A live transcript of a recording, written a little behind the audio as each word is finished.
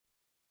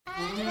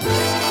Hi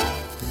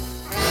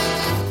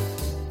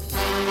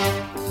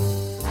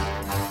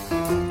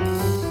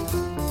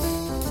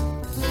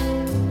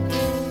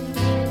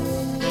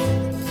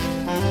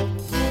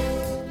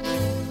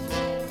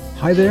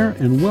there,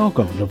 and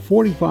welcome to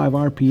 45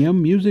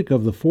 RPM Music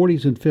of the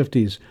 40s and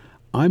 50s.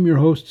 I'm your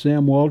host,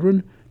 Sam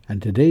Waldron,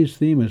 and today's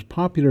theme is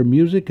popular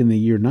music in the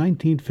year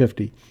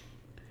 1950.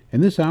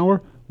 In this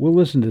hour, we'll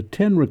listen to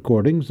 10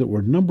 recordings that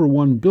were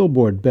 #1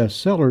 Billboard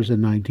bestsellers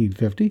in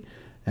 1950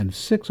 and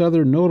 6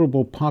 other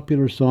notable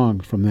popular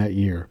songs from that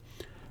year.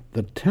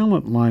 The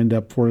talent lined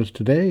up for us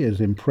today is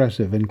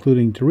impressive,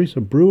 including Teresa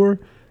Brewer,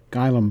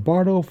 Guy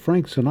Lombardo,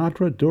 Frank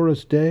Sinatra,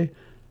 Doris Day,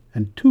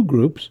 and 2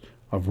 groups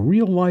of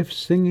real-life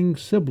singing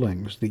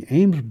siblings, the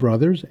Ames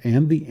Brothers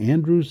and the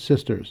Andrews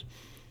Sisters.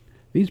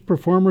 These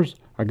performers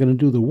are going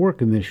to do the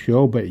work in this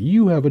show, but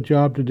you have a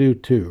job to do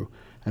too,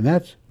 and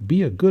that's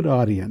be a good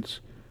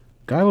audience.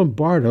 Guy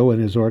Lombardo and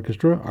his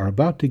orchestra are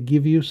about to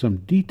give you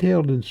some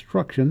detailed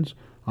instructions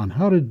on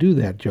how to do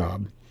that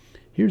job.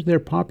 Here's their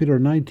popular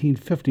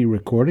 1950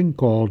 recording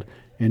called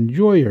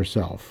Enjoy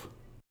Yourself.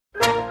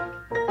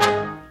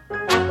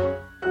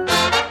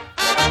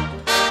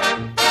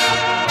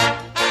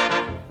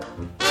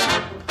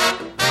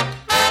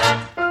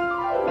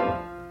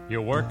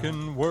 You work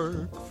and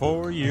work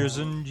for years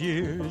and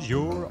years,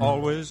 you're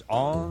always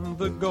on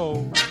the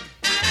go.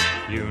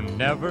 You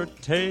never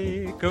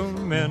take a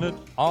minute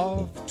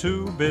off,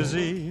 too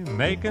busy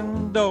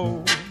making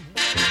dough.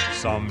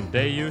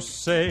 Someday you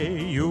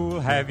say you'll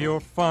have your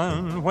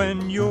fun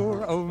when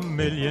you're a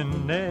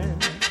millionaire.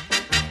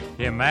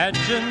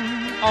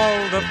 Imagine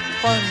all the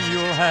fun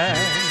you'll have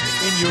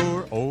in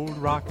your old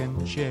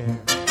rocking chair.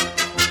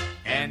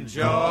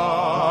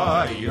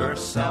 Enjoy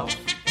yourself.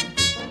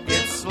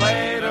 It's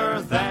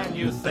later than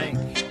you think.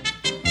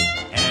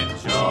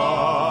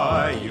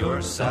 Enjoy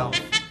yourself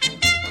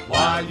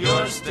while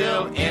you're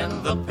still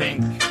in the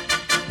pink.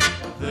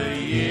 The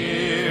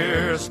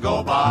years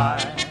go by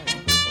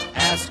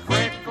as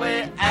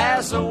quickly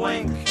as a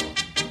wink.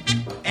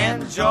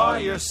 Enjoy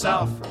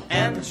yourself,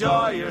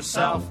 enjoy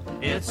yourself.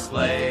 It's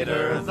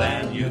later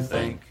than you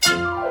think.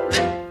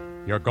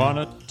 You're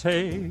gonna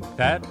take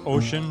that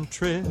ocean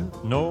trip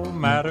no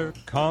matter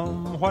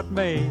come what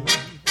may.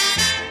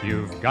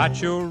 You've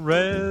got your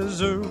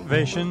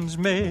reservations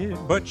made,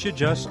 but you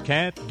just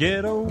can't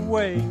get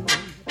away.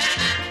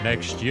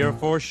 Next year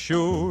for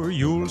sure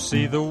you'll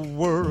see the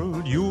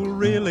world, you'll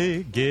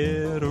really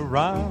get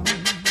around.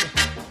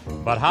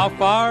 But how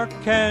far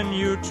can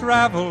you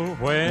travel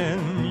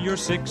when you're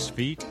 6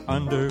 feet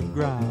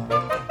underground?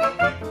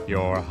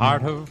 Your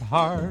heart of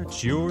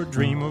hearts, your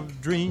dream of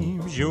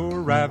dreams, your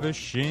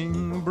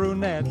ravishing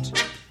brunette.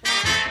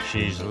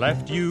 She's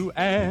left you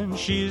and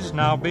she's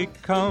now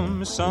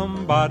become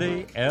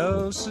somebody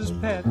else's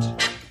pet.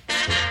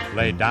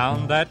 Lay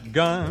down that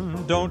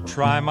gun, don't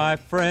try, my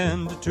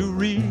friend, to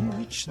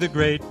reach the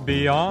great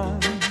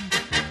beyond.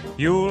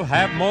 You'll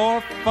have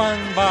more fun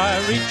by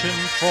reaching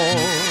for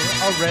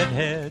a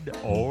redhead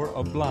or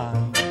a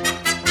blonde.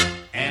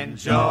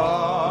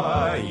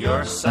 Enjoy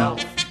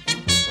yourself.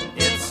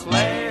 It's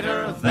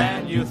later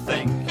than you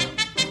think.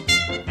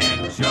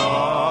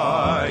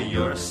 Enjoy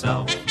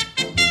yourself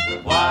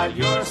while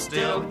you're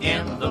still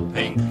in the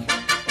pink.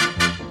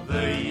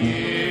 The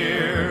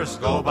years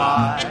go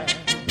by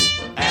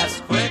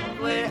as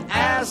quickly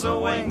as a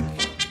wink.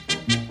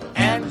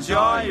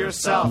 Enjoy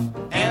yourself,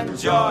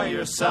 enjoy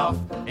yourself.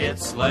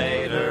 It's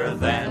later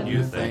than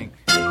you think.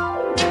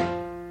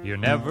 You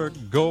never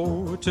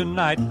go to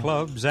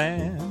nightclubs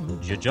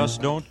and you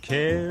just don't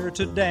care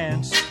to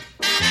dance.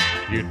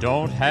 You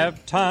don't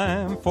have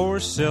time for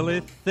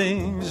silly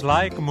things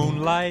like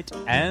moonlight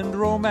and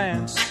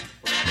romance.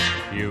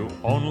 You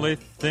only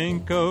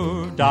think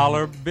of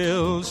dollar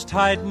bills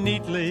tied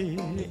neatly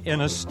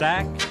in a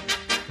stack.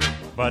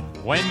 But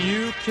when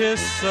you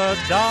kiss a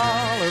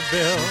dollar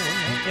bill,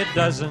 it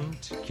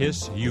doesn't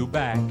kiss you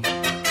back.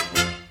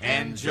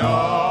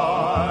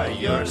 Enjoy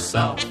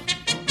yourself.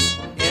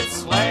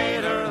 It's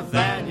later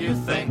than you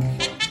think.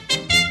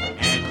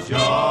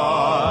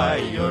 Enjoy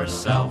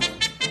yourself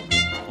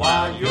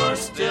while you're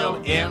still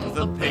in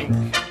the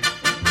pink.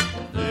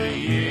 The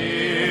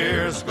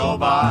years go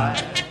by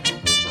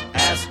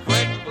as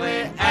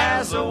quickly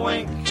as a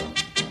wink.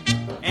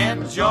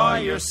 Enjoy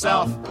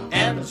yourself,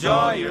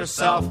 enjoy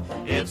yourself.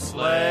 It's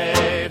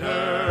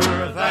later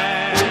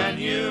than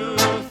you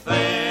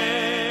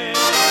think.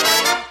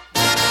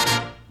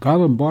 Guy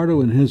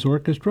Lombardo and his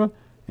orchestra,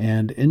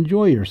 and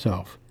Enjoy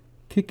Yourself,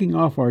 kicking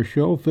off our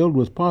show filled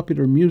with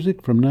popular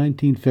music from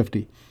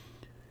 1950.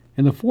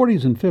 In the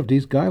 40s and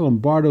 50s, Guy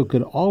Lombardo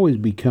could always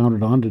be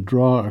counted on to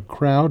draw a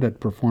crowd at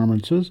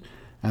performances,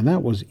 and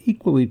that was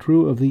equally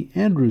true of the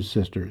Andrews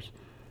Sisters.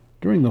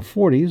 During the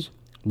 40s,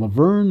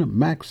 Laverne,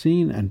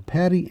 Maxine, and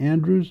Patty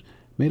Andrews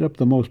made up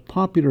the most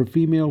popular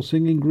female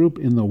singing group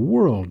in the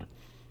world.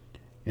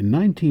 In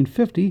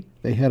 1950,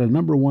 they had a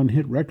 #1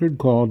 hit record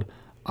called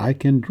I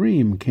Can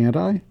Dream, Can't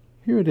I?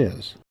 Here it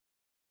is.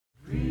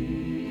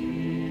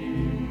 Dream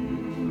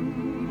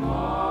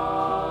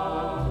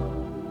on,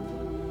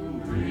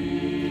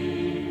 dream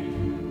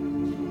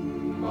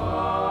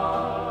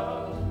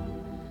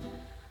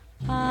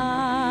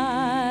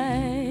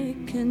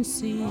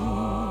see.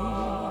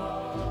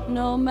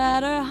 No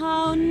matter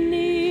how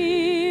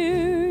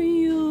near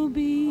you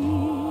be,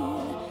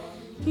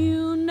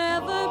 you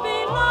never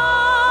belong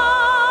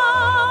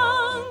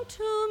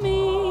to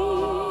me.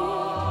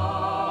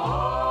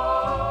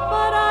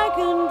 But I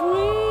can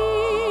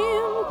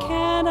dream,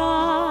 can I?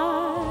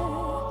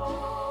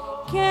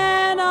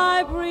 Can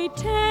I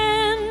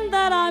pretend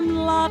that I'm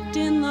locked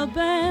in the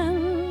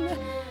bend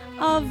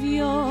of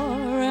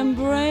your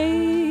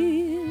embrace?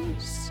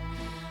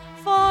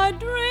 For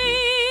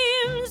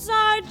dreams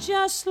are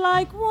just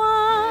like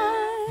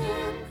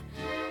wine,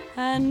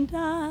 and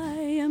I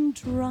am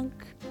drunk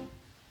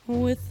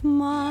with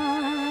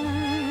mine.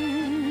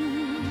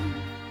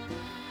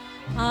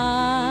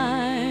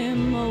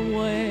 I'm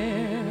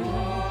aware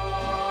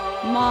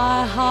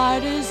my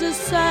heart is a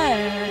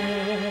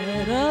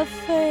sad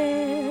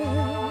affair.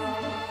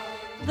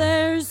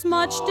 There's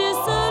much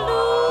disillusion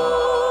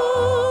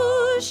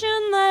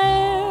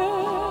there,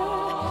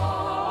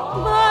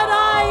 but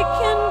I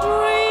can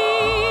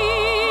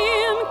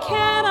dream,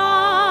 can I?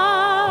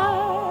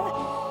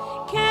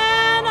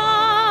 Can I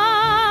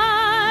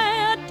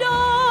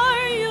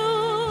adore you?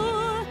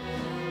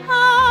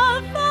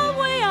 The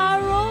way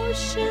our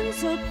oceans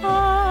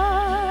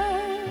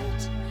apart.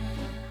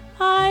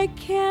 I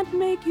can't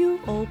make you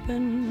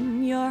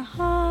open your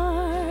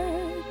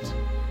heart,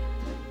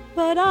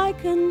 but I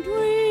can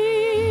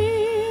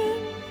dream,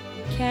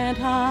 can't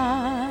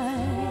I?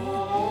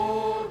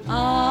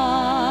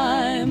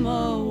 I'm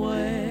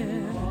aware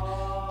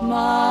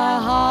my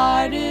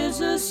heart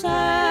is a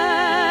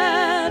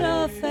sad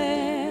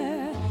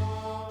affair.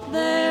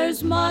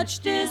 There's much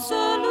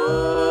disillusion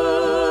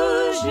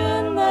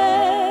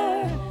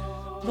there,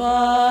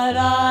 but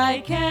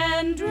I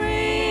can dream,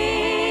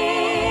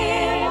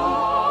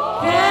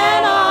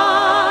 can I?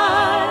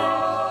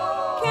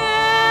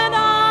 Can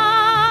I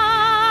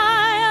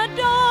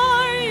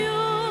adore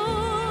you?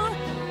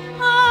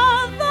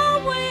 The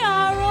way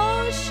our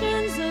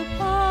oceans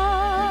apart.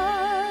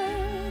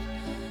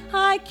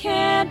 I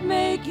can't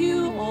make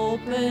you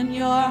open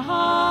your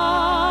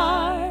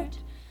heart,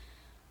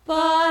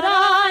 but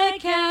I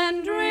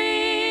can dream,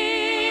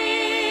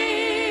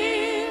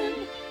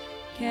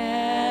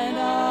 can I?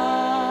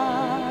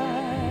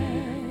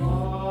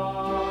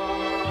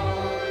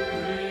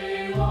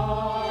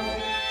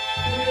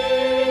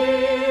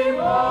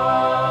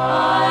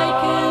 I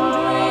can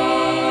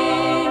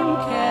dream,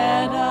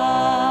 can I?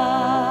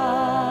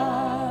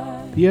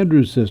 The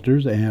Andrews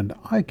Sisters and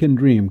I Can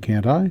Dream,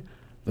 Can't I?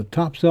 The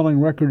top-selling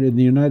record in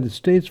the United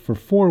States for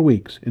 4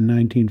 weeks in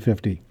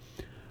 1950.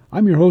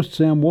 I'm your host,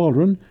 Sam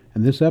Waldron,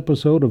 and this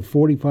episode of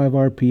 45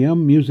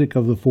 RPM Music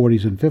of the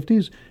 40s and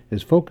 50s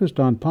is focused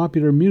on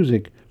popular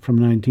music from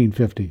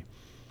 1950.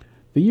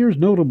 The year's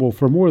notable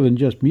for more than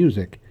just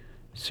music.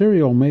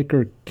 Cereal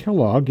maker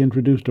Kellogg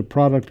introduced a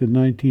product in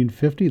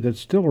 1950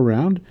 that's still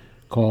around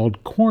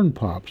called Corn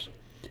Pops.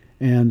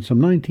 And some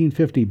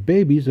 1950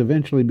 babies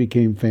eventually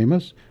became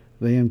famous.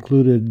 They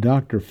included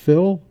Dr.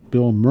 Phil,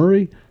 Bill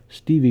Murray,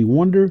 Stevie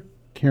Wonder,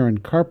 Karen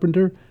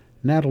Carpenter,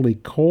 Natalie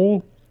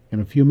Cole. In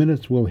a few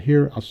minutes we'll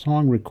hear a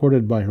song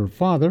recorded by her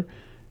father,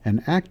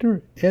 and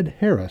actor Ed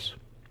Harris.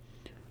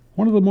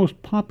 One of the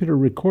most popular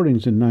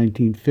recordings in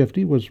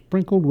 1950 was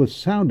sprinkled with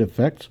sound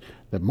effects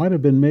that might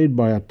have been made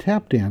by a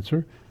tap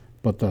dancer,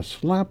 but the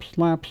slap,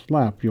 slap,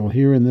 slap you'll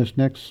hear in this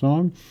next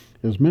song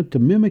is meant to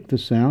mimic the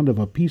sound of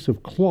a piece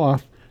of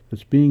cloth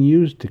that's being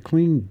used to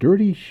clean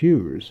dirty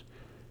shoes.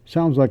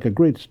 Sounds like a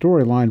great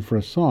storyline for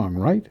a song,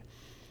 right?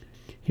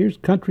 Here's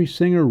country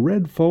singer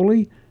Red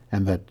Foley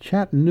and the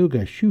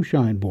Chattanooga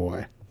Shoeshine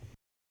Boy.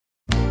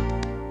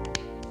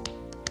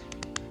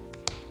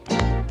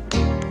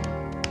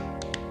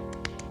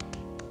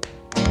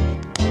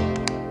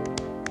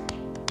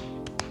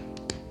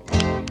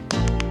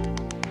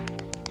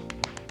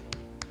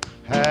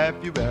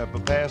 Have you ever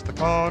passed the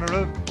corner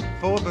of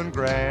 4th and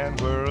Grand,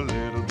 where a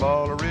little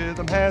ball of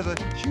rhythm has a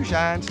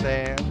shoeshine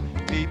stand?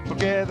 People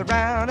gather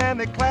round and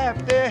they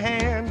clap their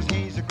hands.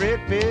 He's a great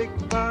big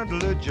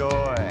bundle of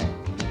joy.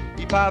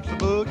 He pops a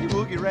boogie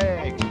woogie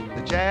rag,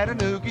 the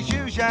Chattanooga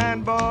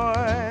Shoeshine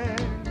Boy.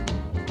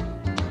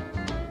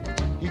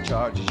 He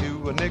charges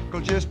you a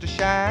nickel just to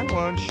shine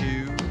one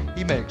shoe.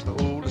 He makes the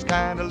oldest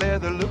kind of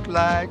leather look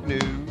like new.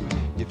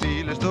 You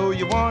feel as though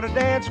you want to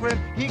dance when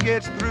he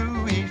gets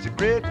through. He's a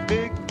great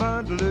big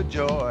bundle of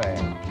joy.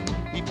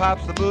 He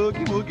pops the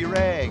boogie woogie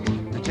rag,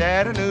 the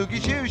Chattanooga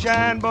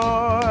Shoeshine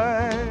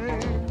Boy.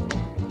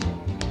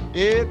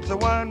 It's a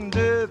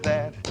wonder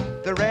that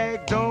the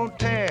rag don't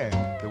tear,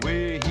 the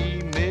way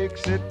he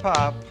makes it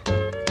pop.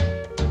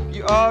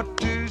 You ought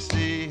to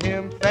see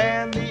him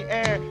fan the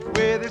air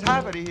with his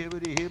hoppity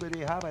hibbity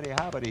hibbity hoppity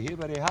hoppity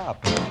hibbity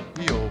hop.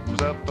 He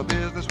opens up a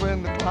business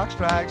when the clock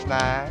strikes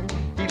 9.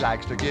 He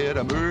likes to get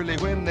 'em early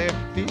when they're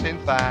feeling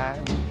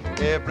fine.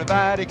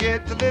 Everybody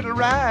gets a little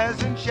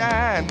rise and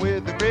shine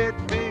with a great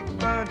big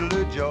bundle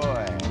of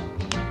joy.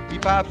 He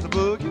pops the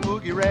boogie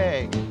woogie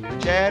rag, the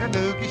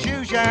Chattanooga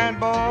Shoeshine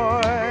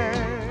Boy.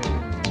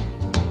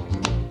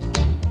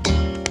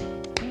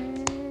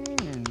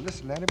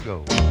 Listen, let him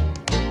go.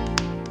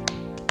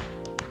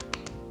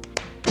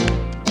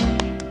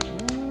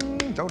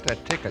 Don't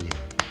that tickle you?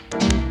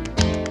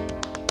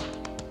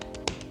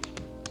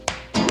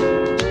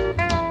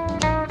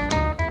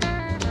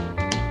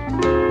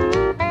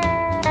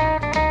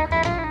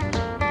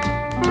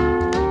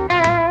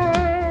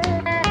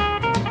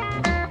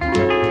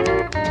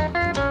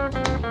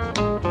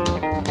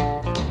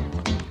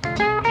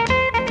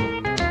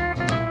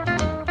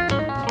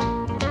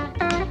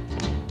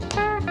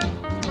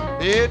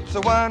 It's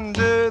a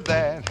wonder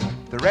that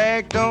the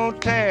rag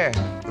don't tear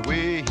the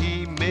way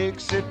he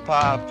makes it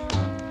pop.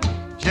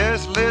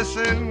 Just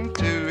listen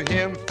to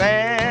him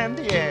fan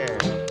the air.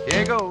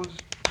 Here goes.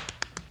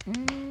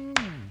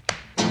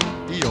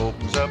 He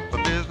opens up a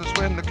business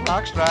when the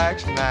clock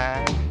strikes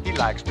 9. He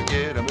likes to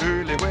get 'em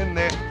early when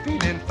they're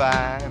feeling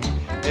fine.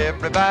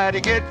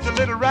 Everybody gets a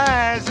little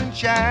rise and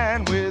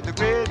shine with a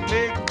great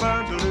big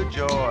bundle of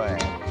joy.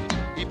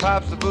 He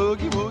pops the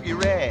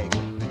boogie-woogie rag,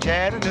 the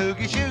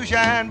Chattanooga shoe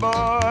shine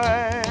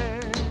boy.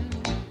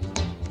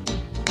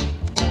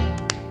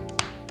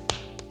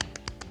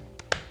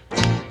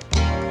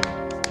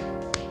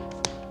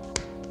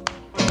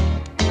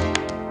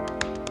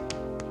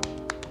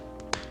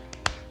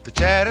 The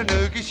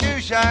Chattanooga shoe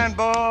shine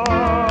boy.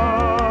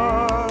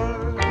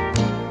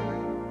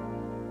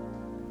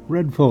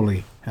 Red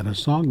Foley had a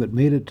song that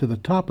made it to the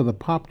top of the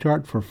pop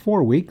chart for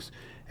 4 weeks,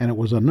 and it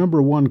was a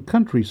 #1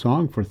 country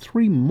song for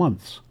 3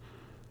 months.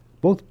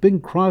 Both Bing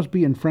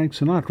Crosby and Frank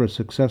Sinatra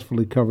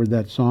successfully covered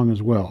that song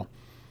as well.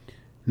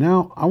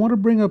 Now, I want to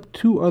bring up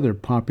 2 other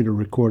popular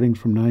recordings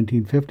from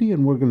 1950,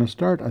 and we're going to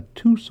start a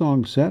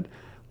 2-song set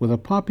with a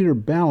popular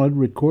ballad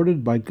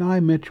recorded by Guy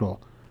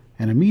Mitchell.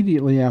 And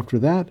immediately after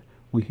that,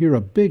 we hear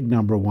a big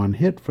 #1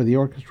 hit for the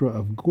orchestra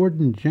of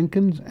Gordon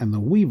Jenkins and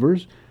the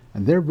Weavers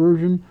and their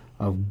version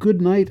of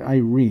Goodnight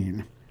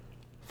Irene.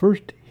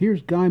 First,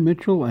 here's Guy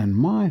Mitchell and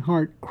My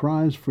Heart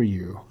Cries for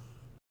You.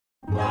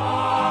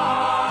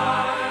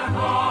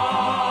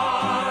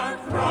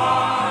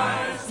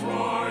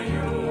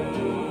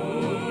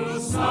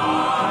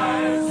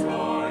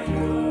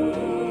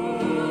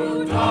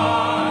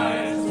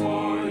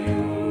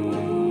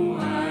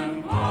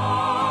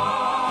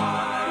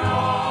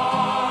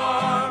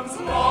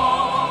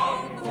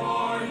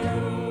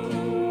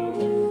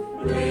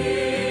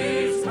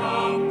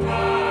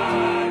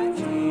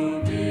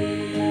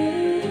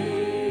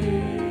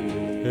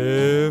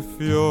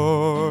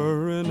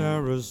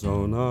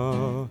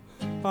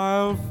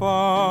 I'll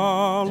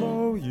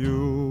follow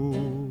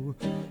you.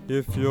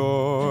 If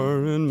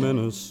you're in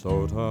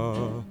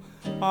Minnesota,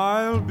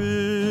 I'll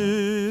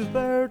be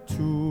there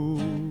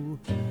too.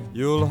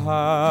 You'll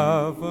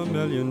have a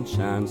million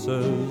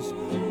chances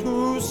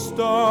to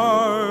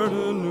start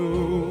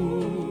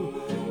anew,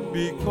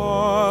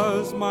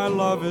 because my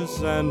love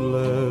is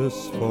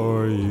endless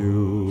for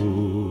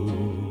you.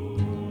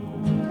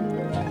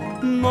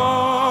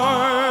 My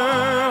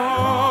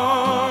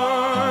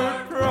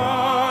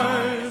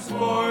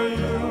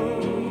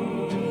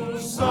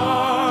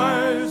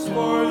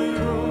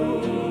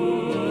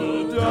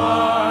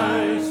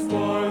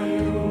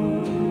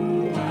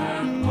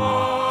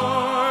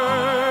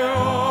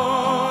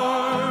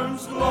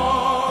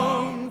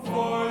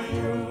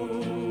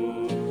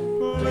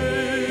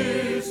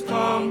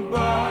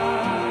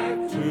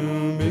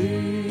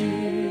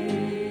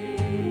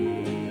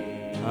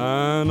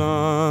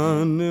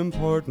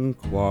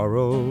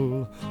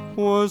quarrel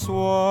was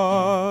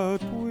what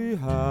we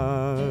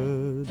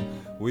had.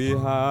 We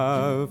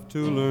have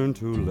to learn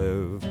to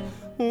live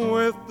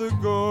with the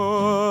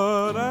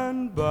good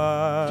and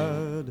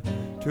bad.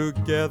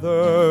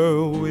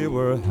 Together we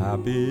were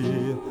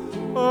happy,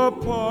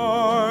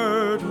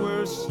 apart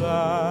we're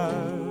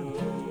sad.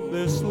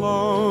 This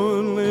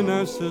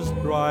loneliness is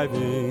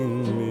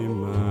driving me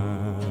mad.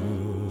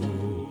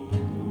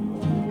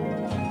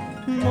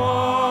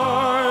 My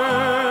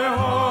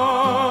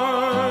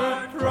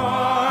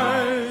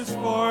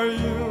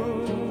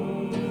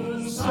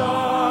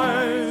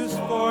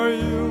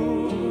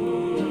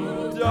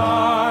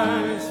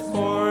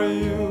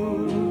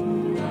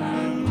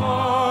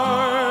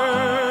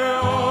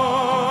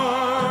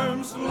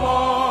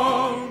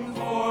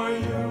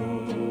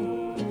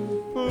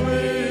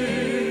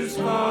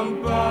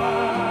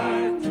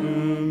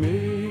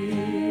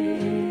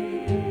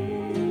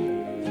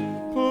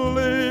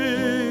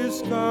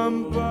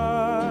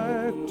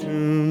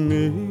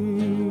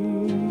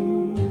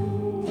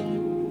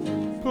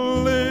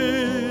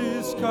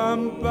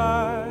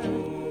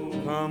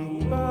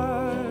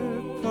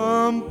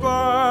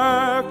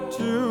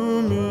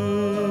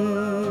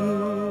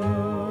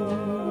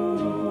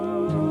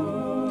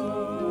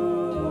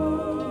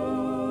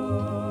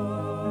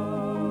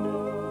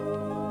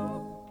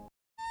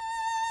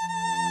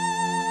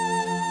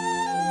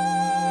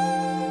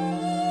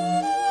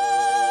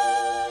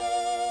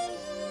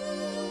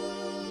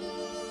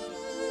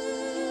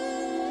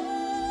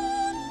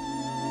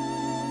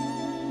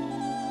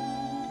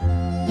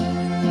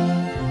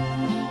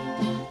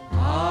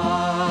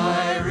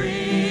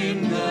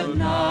Irene, good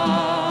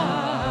night.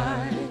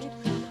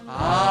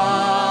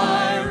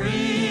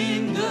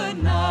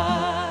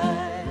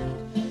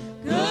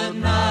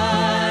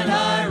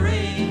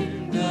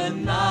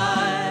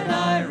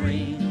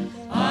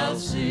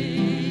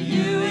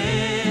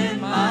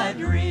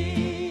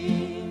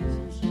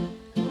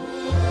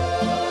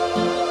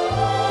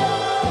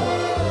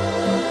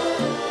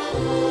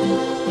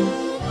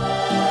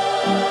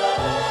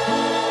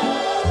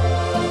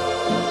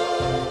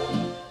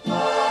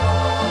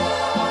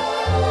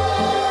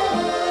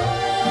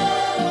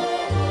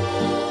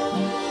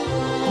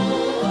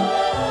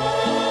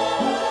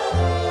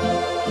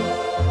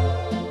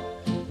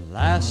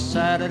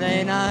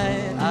 Saturday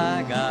night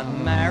I got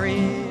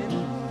married.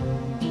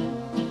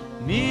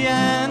 Me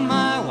and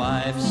my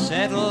wife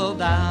settled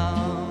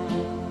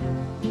down.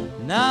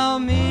 Now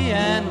me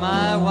and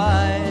my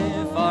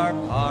wife are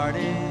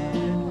parted.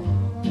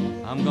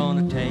 I'm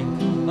gonna take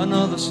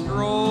another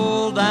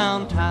stroll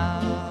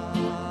downtown.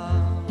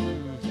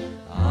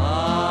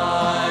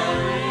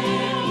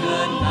 Irene,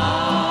 good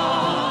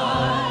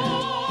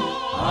night.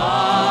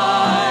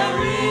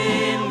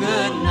 Irene,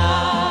 good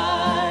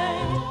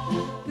night.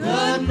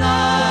 Good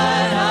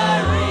night,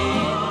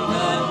 Irene.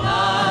 Good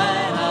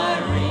night,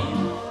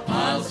 Irene.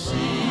 I'll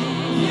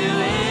see you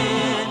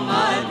in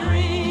my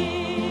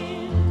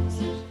dreams.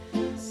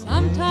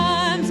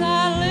 Sometimes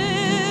I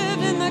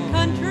live in the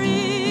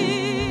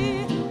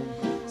country.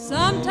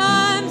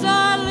 Sometimes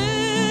I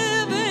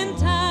live in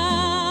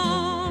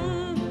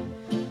town.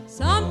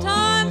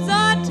 Sometimes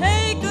I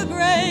take a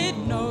great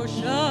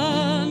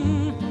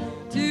notion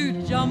to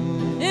jump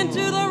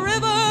into the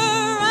river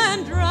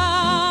and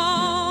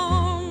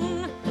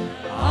drown.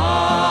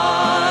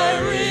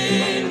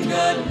 Irene,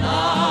 good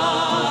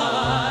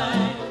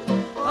night.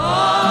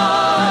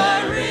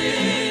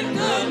 Irene,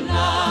 good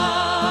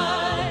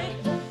night.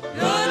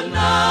 Good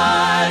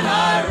night,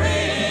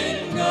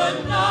 Irene.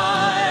 Good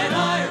night,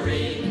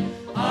 Irene.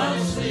 I'll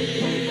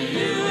see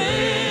you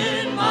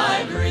in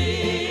my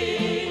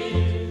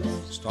dreams.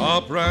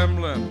 Stop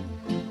rambling,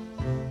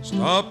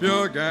 stop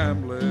your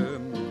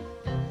gambling,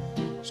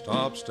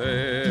 stop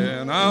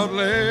staying out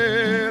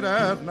late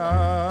at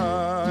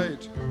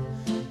night.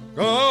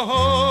 Go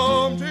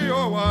home to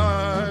your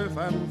wife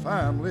and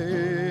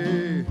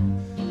family,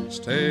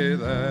 stay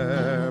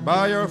there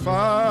by your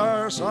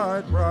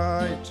fireside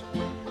bright.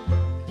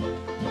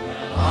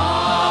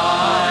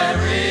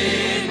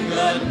 Irene,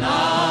 good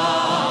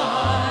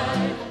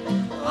night.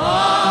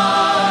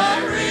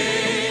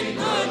 Irene,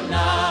 good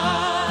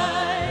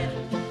night.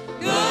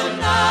 Good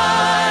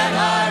night,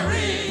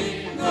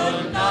 Irene.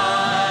 Good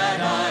night,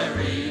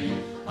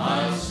 Irene.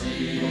 I'll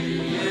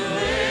see you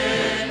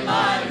in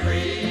my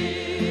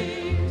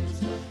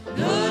dreams.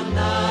 Good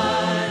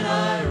night,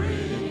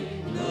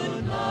 Irene.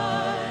 Good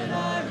night,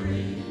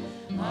 Irene.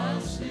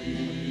 I'll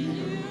see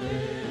you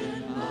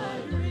in my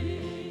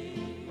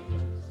dreams.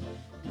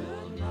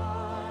 Good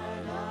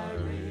night,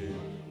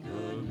 Irene.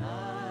 Good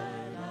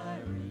night,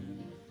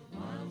 Irene.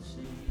 I'll see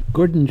you.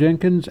 Gordon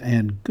Jenkins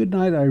and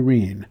Goodnight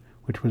Irene,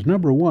 which was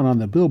number 1 on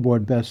the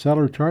Billboard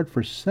bestseller chart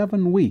for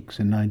 7 weeks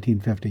in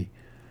 1950.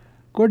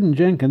 Gordon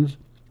Jenkins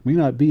may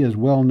not be as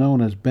well known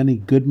as Benny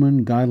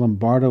Goodman, Guy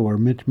Lombardo, or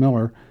Mitch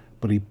Miller,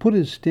 but he put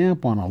his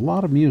stamp on a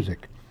lot of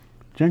music.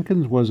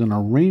 Jenkins was an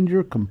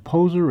arranger,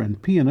 composer,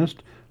 and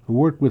pianist who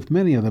worked with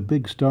many of the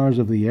big stars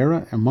of the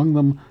era, among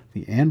them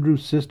the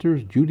Andrews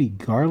Sisters, Judy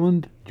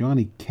Garland,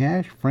 Johnny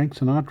Cash, Frank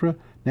Sinatra,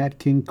 Nat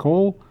King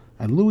Cole,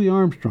 and Louis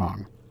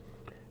Armstrong.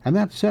 And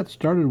that set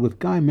started with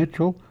Guy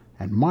Mitchell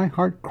and My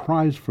Heart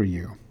Cries for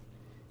You.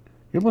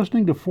 You're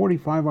listening to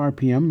 45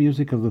 RPM,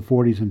 music of the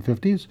 40s and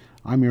 50s.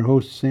 I'm your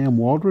host, Sam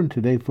Waldron,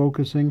 today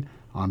focusing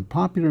on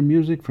popular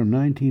music from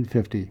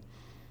 1950.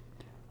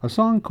 A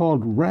song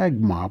called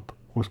Rag Mop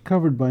was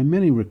covered by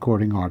many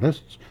recording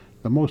artists.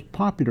 The most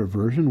popular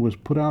version was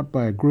put out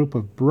by a group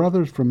of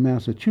brothers from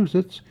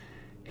Massachusetts.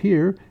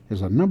 Here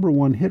is a number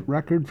 1 hit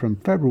record from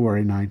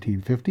February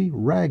 1950,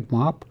 Rag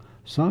Mop,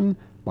 sung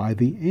by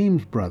the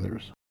Ames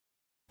Brothers.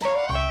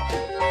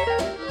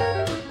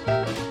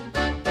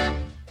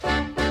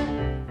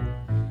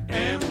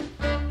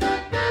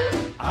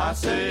 I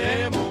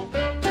say M-O,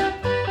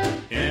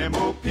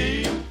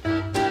 M-O-P,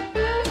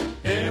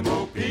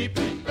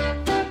 M-O-P-P,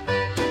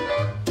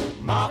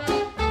 mop,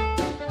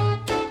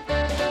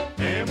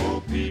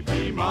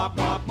 M-O-P-P, mop,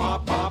 mop,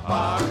 mop, mop,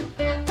 R.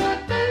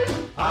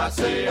 I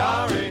say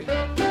R-A,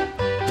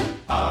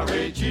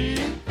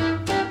 R-A-G,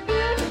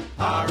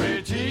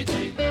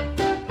 R-A-G-G,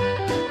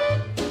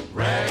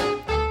 rag,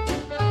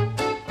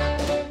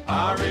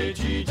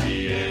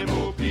 R-A-G-G,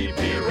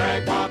 M-O-P-P,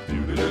 rag, mop,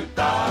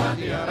 doo-doo-da,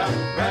 da-da,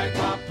 rag,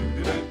 mop,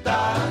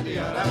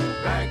 da-da,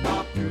 rag,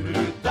 mop,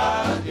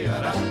 doo-doo-da,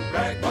 da-da,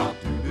 rag, mop,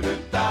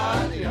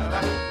 doo-doo-da,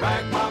 da-da,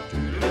 rag, mop,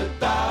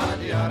 doo-doo-da,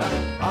 da-da,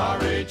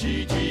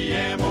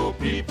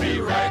 R-A-G-G-M-O-P-P,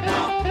 rag,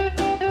 mop.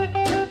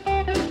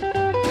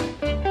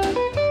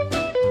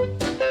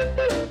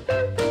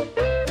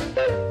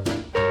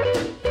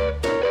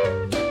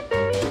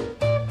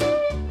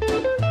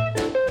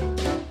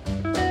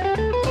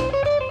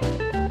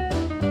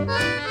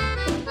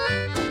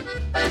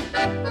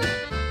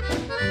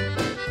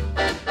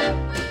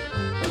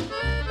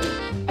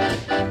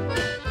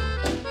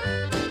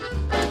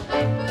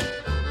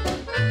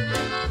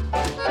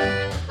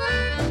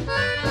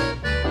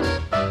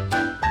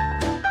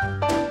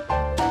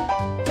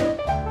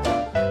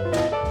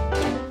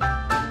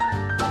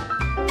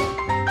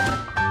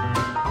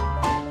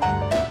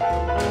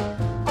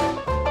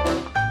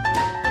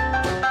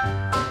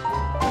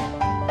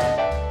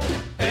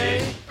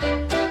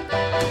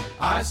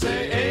 I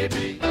say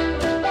A-B,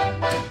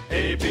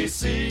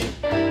 A-B-C,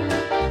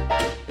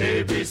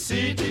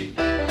 A-B-C-D,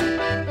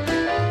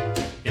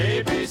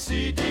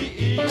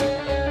 A-B-C-D-E,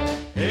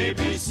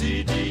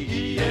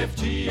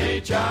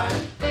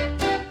 jive.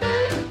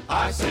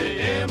 I say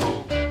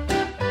M-O,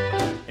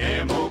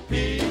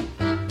 M-O-P,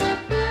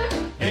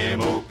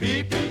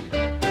 M-O-P-P.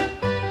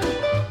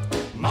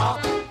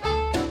 Mop,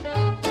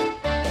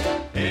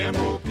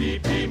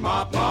 M-O-P-P,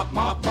 mop, mop,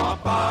 mop,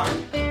 mop, bar.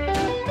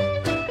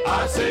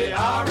 I say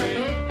R-A,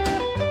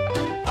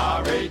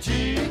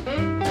 R-A-G,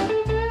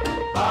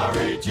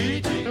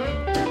 R-A-G-G.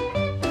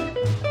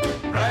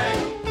 Rag,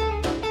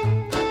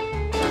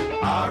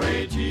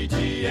 R-A-G-G-M-O-P-P,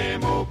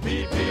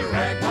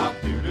 rag, mop,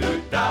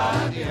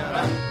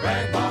 doo-doo-da-dee-da,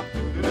 rag, mop,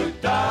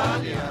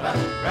 doo-doo-da-dee-da,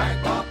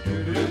 rag, mop,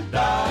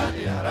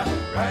 doo-doo-da-dee-da,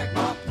 rag,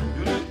 mop,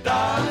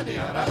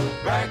 doo-doo-da-dee-da,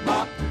 rag,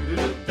 mop,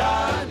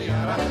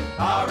 doo-doo-da-dee-da,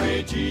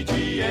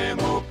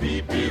 R-A-G-G-M-O-P-P,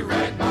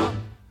 rag, mop,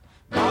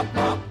 mop,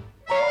 mop.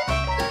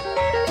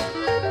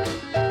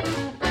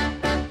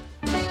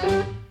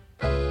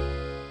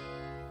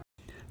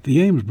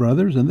 The Ames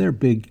Brothers and their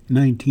big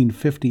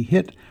 1950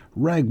 hit,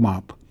 Rag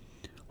Mop.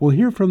 We'll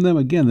hear from them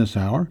again this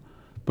hour,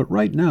 but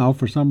right now,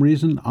 for some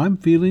reason, I'm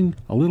feeling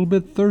a little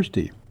bit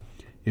thirsty.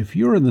 If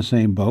you're in the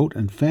same boat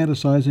and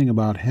fantasizing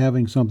about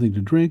having something to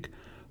drink,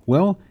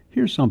 well,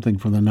 here's something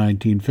from the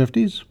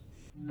 1950s.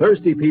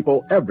 Thirsty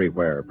people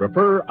everywhere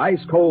prefer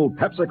ice-cold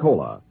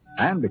Pepsi-Cola.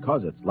 And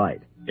because it's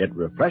light, it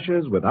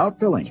refreshes without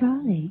filling.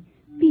 Charlie,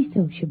 be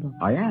sociable.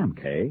 I am,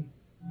 Kay.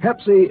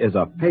 Pepsi is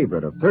a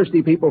favorite of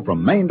thirsty people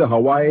from Maine to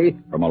Hawaii,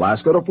 from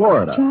Alaska to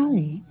Florida.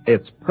 Charlie.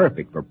 It's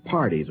perfect for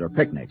parties or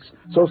picnics,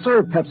 so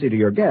serve Pepsi to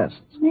your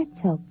guests. That's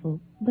helpful,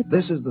 but...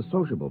 This is the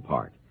sociable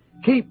part.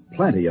 Keep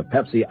plenty of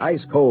Pepsi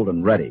ice-cold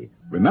and ready.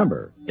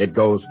 Remember, it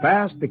goes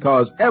fast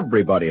because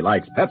everybody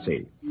likes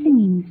Pepsi.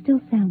 Singing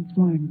still sounds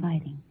more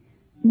inviting.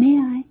 May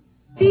I?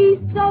 Be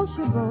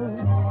sociable,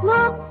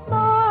 look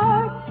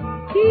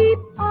smart, keep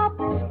up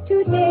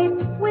to date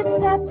with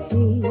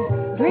Pepsi.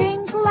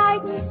 Drink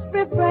light,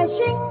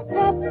 refreshing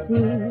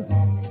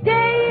Pepsi.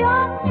 Stay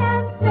young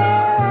and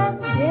fair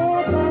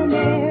and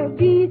debonair.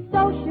 Be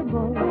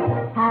sociable,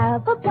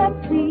 have a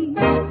Pepsi.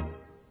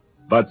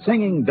 But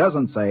singing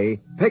doesn't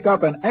say, pick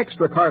up an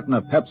extra carton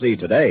of Pepsi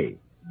today.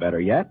 Better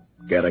yet,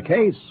 get a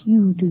case.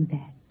 You do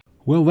that.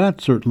 Well,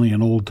 that's certainly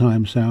an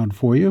old-time sound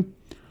for you.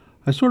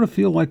 I sort of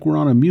feel like we're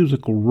on a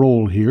musical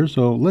roll here,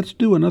 so let's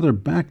do another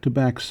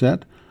back-to-back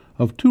set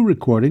of two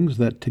recordings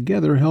that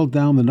together held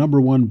down the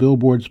 #1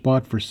 Billboard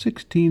spot for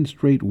 16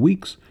 straight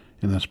weeks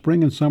in the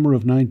spring and summer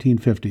of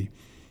 1950.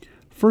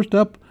 First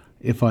up,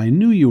 If I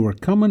Knew You Were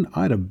Comin',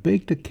 I'd Have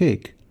Baked a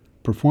Cake,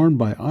 performed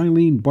by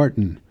Eileen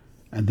Barton.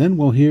 And then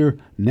we'll hear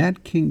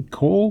Nat King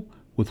Cole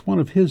with one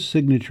of his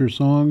signature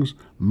songs,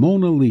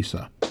 Mona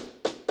Lisa.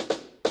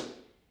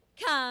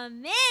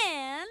 Come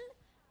in?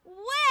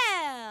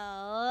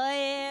 Well,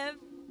 if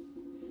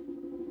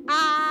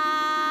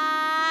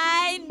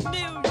I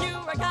knew you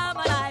were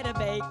coming, I'd have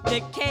baked the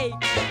cake.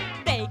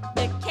 Bake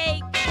the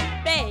cake,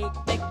 bake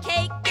the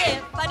cake.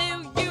 If I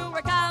knew you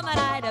were coming,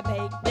 I'd have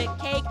baked the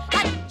cake.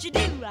 How'd you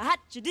do, how'd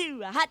you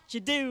do, how'd you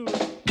do?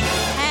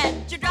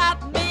 Had you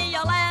dropped me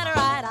a letter,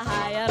 I'd have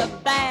hired a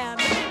band.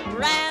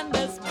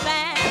 Grandest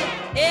band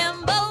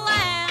in the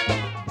land.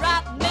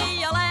 Drop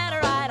me a letter,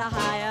 I'd have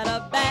hired a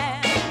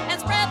band. And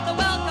spread the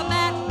welcome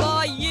mat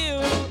for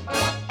you.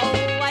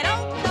 Oh, I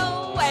don't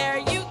know where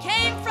you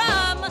came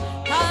from,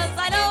 'cause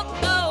I don't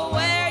know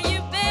where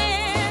you've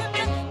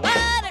been.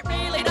 But it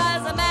really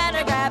doesn't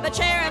matter. Grab a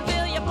chair and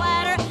fill your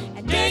platter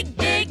and dig,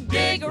 dig,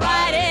 dig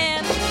right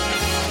in.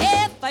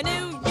 If I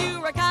knew you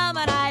were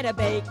coming, I'd have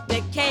baked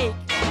the cake.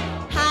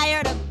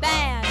 Hired a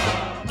band.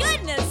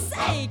 Goodness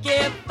sake,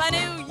 if I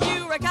knew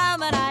you were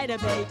coming, I'd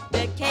have baked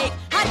the cake.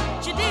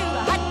 How'd you do,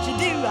 how'd you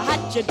do,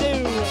 how'd you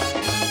do?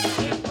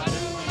 If I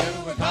knew you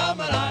were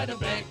coming, I'd have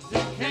baked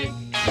the cake.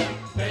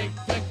 Bake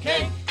the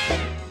cake,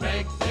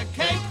 bake the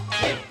cake.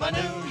 If I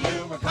knew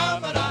you were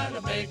coming, I'd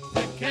have baked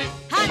the cake.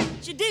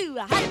 How'd you do,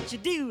 how'd you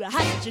do,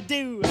 how'd you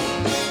do?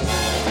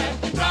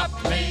 And you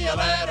dropped me a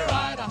letter,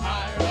 I'd have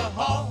hired a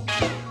hall.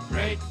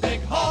 Great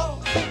big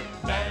hall,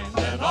 band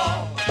and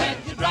all. And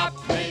you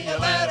dropped me a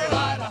letter,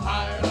 I'd have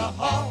hired a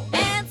hall.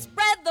 And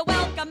spread the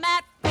welcome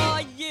mat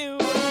for you.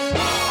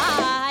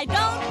 I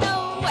don't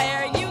know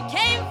where you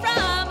came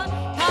from,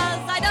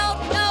 'cause I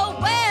don't know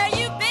where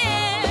you've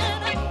been.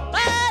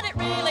 But it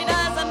really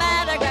doesn't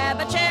matter. Grab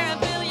a chair and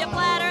fill your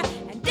platter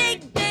and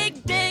dig,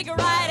 dig, dig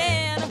right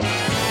in.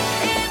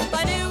 If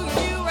I knew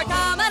you were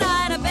coming,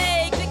 I'd have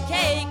baked a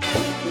cake.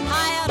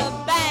 Hired a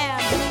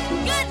band.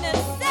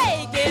 Goodness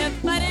sake,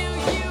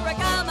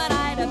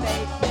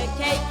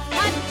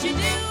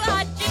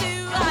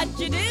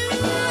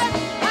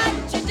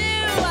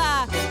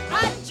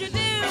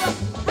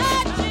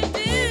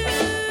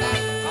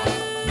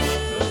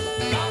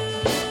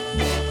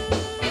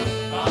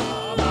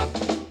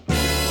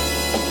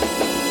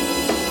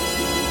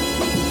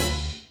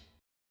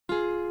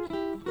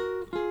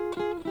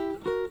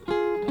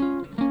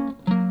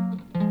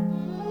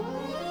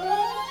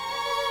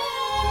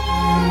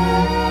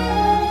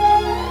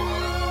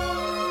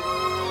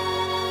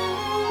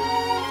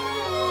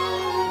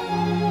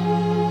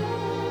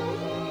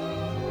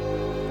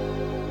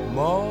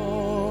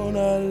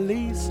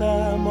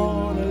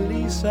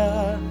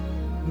 Lisa,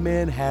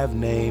 men have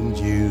named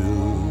you.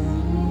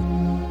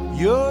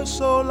 You're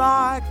so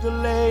like the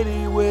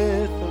lady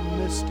with a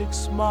mystic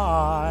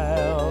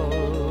smile.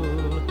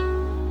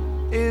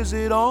 Is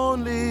it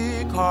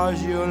only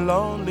 'cause you're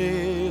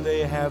lonely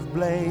they have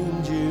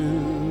blamed you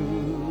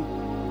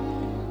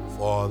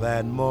for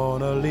that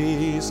Mona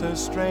Lisa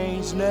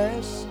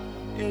strangeness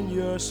in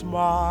your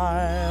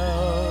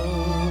smile?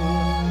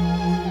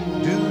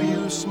 Do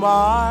you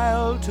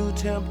smile to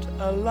tempt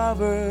a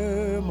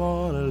lover,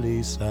 Mona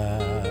Lisa?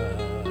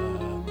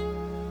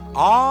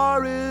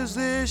 Or is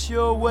this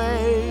your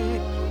way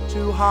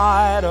to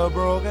hide a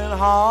broken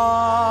heart?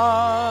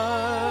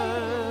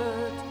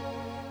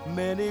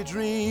 Many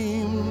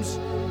dreams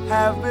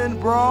have been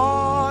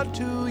brought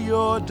to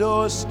your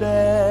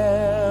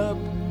doorstep.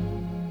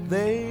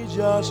 They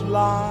just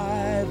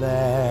lie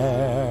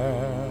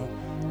there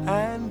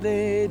and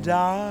they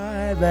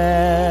die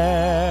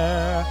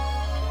there.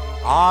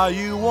 Are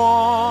you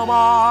warm?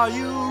 Are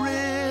you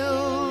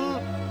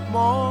real,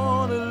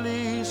 Mona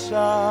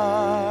Lisa?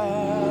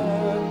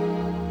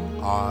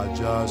 Or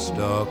just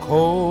a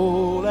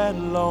cold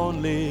and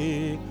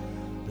lonely,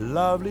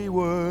 lovely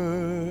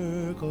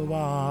work of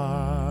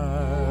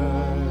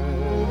art?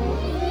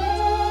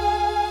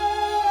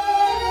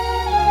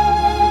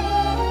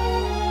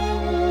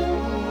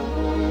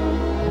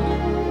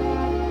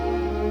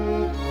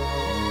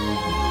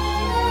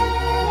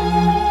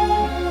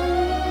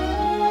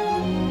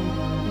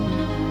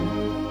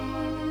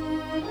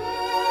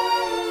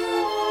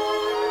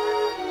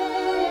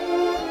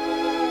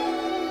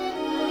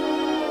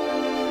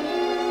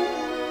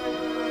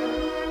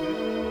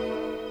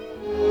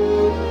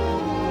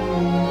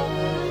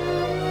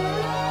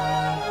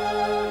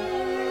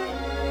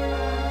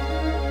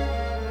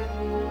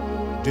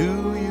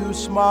 Do you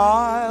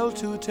smile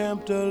to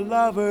tempt a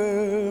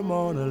lover,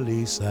 Mona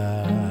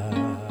Lisa?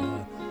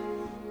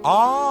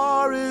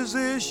 Or is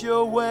this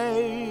your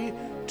way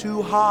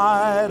to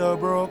hide a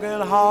broken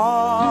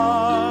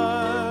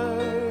heart?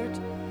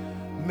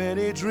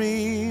 Many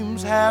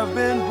dreams have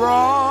been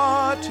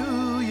brought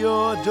to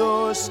your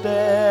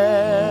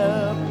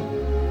doorstep.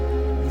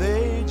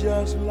 They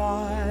just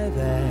lie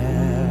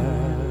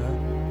there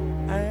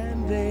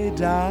and they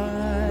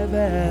die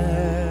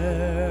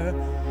there.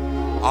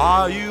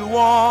 Are you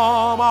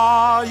warm?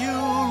 Are you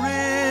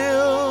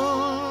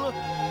real,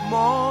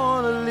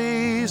 Mona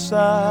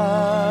Lisa?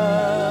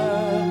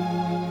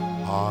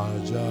 Or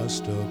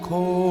just a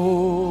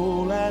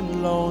cold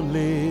and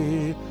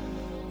lonely,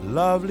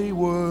 lovely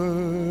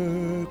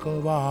work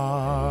of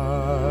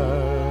art?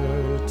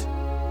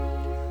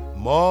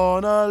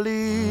 Mona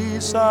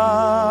Lisa,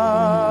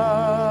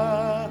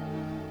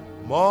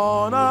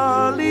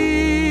 Mona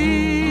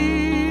Lisa.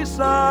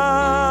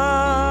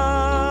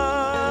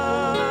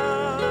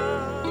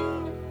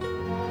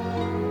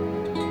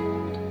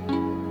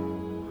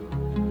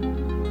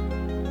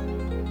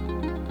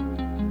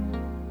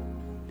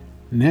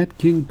 Nat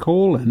King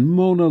Cole and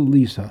Mona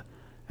Lisa.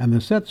 And the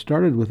set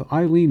started with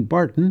Eileen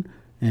Barton,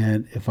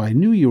 and If I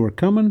Knew You Were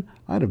Coming,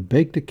 I'd Have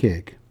Baked a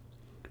Cake.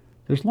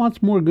 There's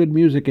lots more good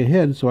music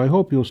ahead, so I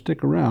hope you'll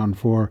stick around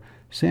for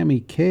Sammy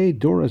Kaye,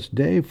 Doris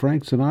Day,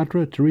 Frank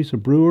Sinatra, Teresa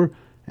Brewer,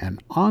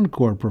 and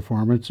encore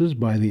performances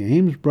by the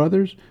Ames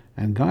Brothers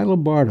and Guy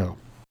Lombardo.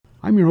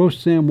 I'm your host,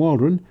 Sam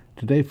Waldron,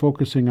 today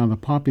focusing on the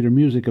popular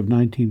music of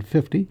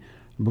 1950.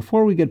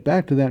 Before we get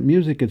back to that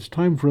music, it's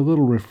time for a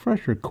little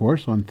refresher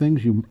course on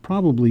things you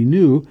probably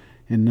knew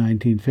in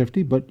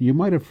 1950, but you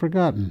might have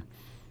forgotten.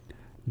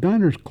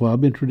 Diners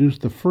Club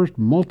introduced the first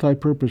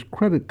multi-purpose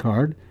credit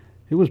card.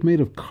 It was made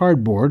of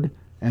cardboard,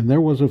 and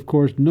there was, of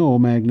course, no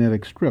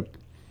magnetic strip.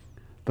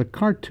 The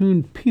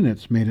cartoon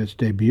Peanuts made its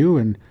debut,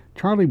 and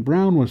Charlie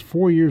Brown was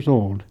 4 years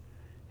old.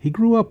 He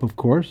grew up, of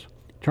course.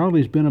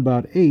 Charlie's been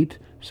about 8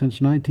 since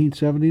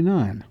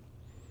 1979.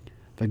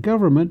 The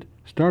government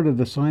started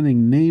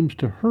assigning names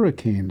to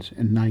hurricanes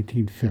in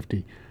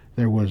 1950.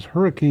 There was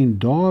Hurricane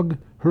Dog,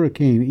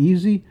 Hurricane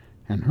Easy,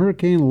 and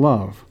Hurricane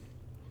Love.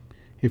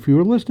 If you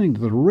were listening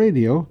to the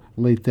radio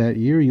late that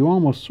year, you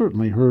almost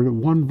certainly heard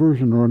one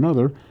version or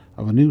another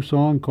of a new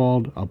song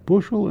called A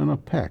Bushel and a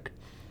Peck.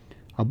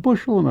 A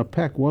bushel and a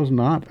peck was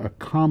not a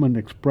common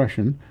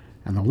expression,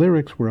 and the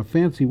lyrics were a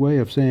fancy way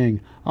of saying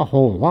a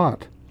whole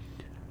lot.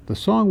 The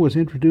song was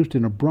introduced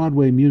in a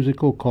Broadway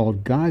musical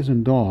called Guys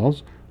and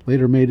Dolls,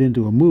 later made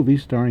into a movie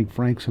starring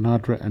Frank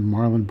Sinatra and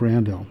Marlon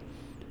Brando.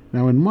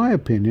 Now, in my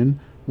opinion,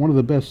 one of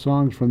the best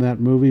songs from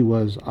that movie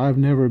was I've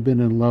Never Been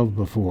in Love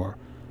Before.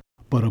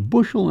 But A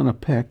Bushel and a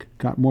Peck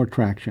got more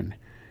traction.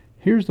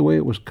 Here's the way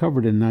it was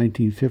covered in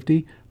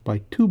 1950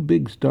 by two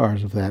big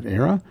stars of that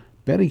era,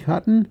 Betty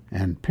Hutton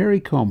and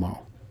Perry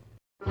Como.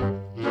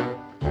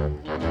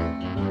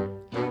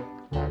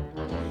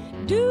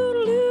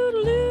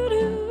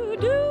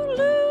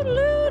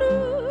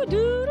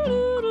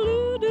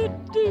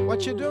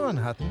 What you doing,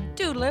 Hutton?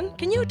 Doodling.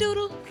 Can you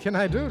doodle? Can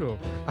I doodle?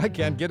 I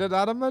can't get it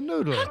out of my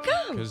noodle. How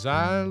come? 'Cause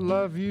I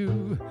love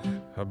you,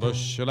 a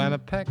bushel and a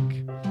peck.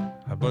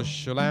 A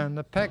bushel and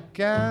a peck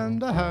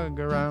and a hug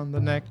around the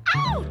neck.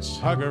 Ouch!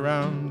 Hug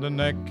around the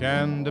neck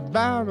and a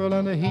barrel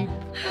and a heap.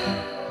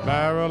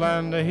 Barrel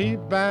and a heap,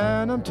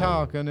 and I'm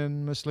talking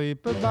in my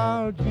sleep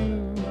about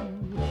you.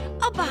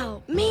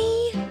 About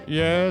me?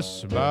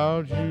 Yes,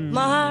 about you.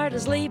 My heart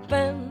is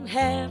leaping,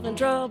 having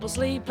trouble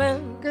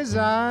sleeping. 'Cause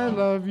I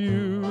love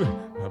you.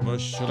 A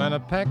bushel and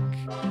a peck,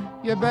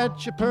 you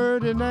bet your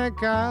purty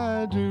neck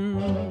I do.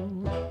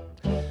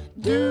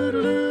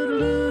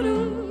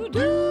 Do-do-do-do-do,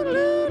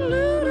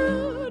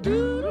 do-do-do-do-do,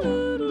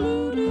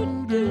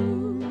 do-do-do-do-do.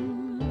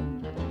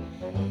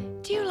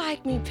 Do you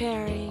like me,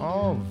 Perry?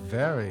 Oh,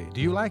 very. Do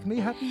you like me,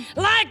 Hutton?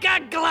 Like a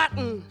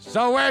glutton.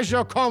 So where's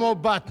your Como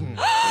button?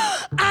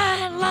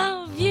 I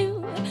love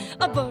you.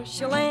 A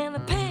bushel and a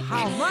peck.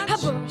 How much? A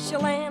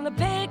bushel and a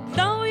peck.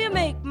 Though you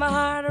make my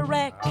heart a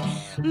wreck.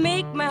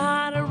 Make my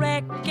heart a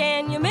wreck.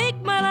 And you make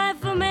my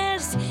life a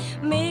mess.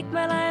 Make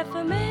my life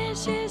a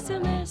mess. Yes, a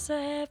mess of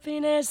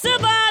happiness.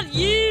 About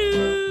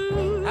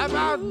you.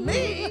 About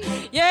me?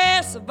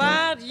 Yes,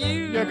 about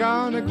you. You're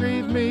gonna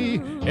grieve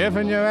me if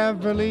and you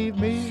ever leave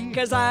me.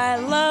 'Cause I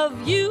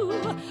love you.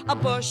 A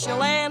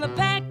bushel and a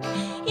peck.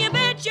 You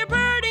bet your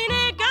birdie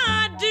neck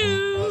I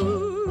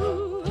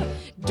do.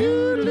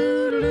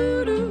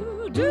 Do-do-do-do,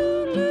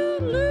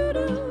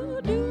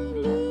 do-do-do-do,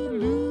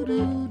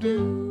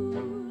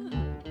 do-do-do-do-do.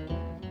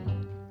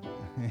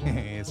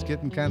 It's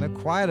getting kind of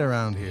quiet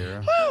around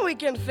here. Oh, we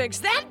can fix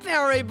that,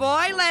 Perry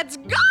boy. Let's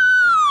go!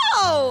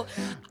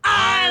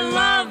 I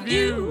love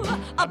you.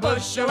 A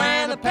bushel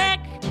and a peck.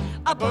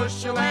 A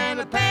bushel and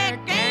a peck.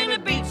 And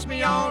it beats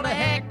me all to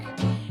heck.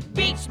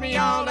 Beats me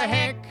all to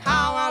heck.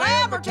 How I'll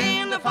ever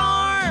tend the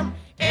farm.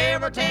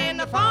 Ever tend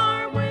the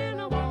farm when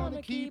I want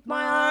to keep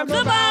my arms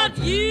about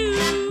you.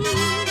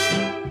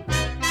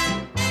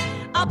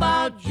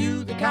 About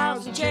you, the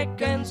cows and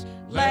chickens.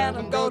 Let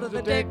them go to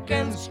the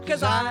dickens.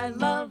 'Cause I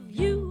love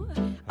you.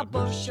 A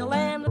bushel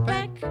and a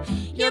peck.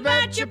 You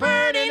bet your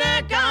pretty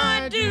neck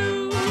I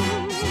do.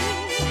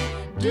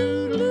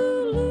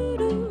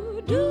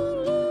 Do-do-do-do,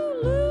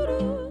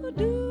 do-do-do-do,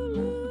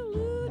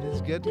 do-do-do-do.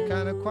 It's getting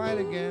kind of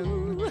quiet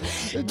again.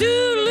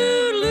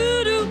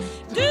 Do-do-do-do,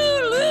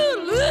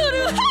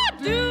 do-do-do-do,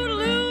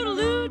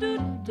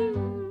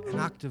 do-do-do-do-do. An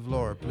octave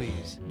lower,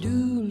 please.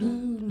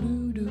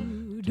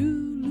 Do-do-do-do,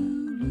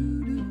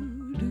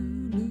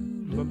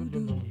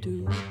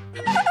 do-do-do-do-do-do.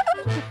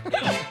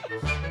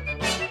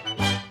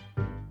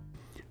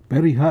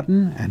 Betty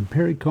Hutton and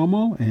Perry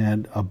Como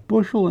and A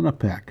Bushel and a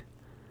Peck.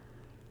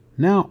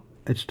 Now,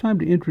 it's time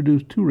to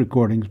introduce two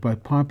recordings by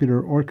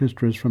popular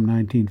orchestras from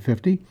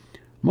 1950.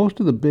 Most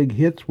of the big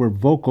hits were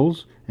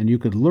vocals, and you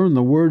could learn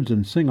the words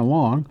and sing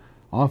along,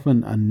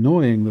 often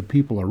annoying the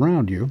people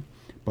around you.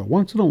 But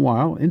once in a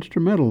while,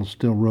 instrumentals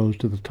still rose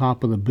to the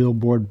top of the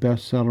Billboard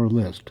bestseller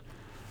list.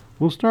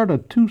 We'll start a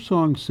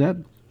two-song set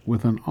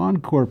with an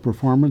encore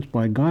performance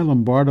by Guy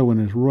Lombardo and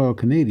his Royal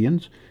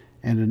Canadians,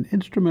 and an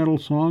instrumental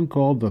song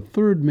called The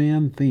Third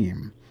Man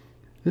Theme.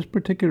 This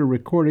particular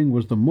recording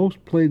was the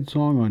most played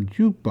song on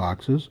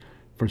jukeboxes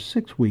for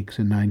 6 weeks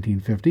in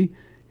 1950,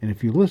 and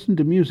if you listened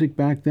to music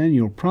back then,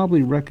 you'll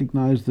probably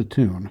recognize the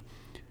tune.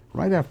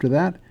 Right after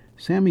that,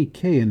 Sammy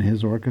Kaye and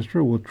his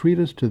orchestra will treat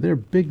us to their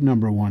big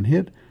 #1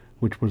 hit,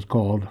 which was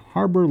called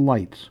Harbor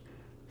Lights.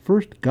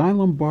 First, Guy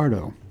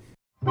Lombardo.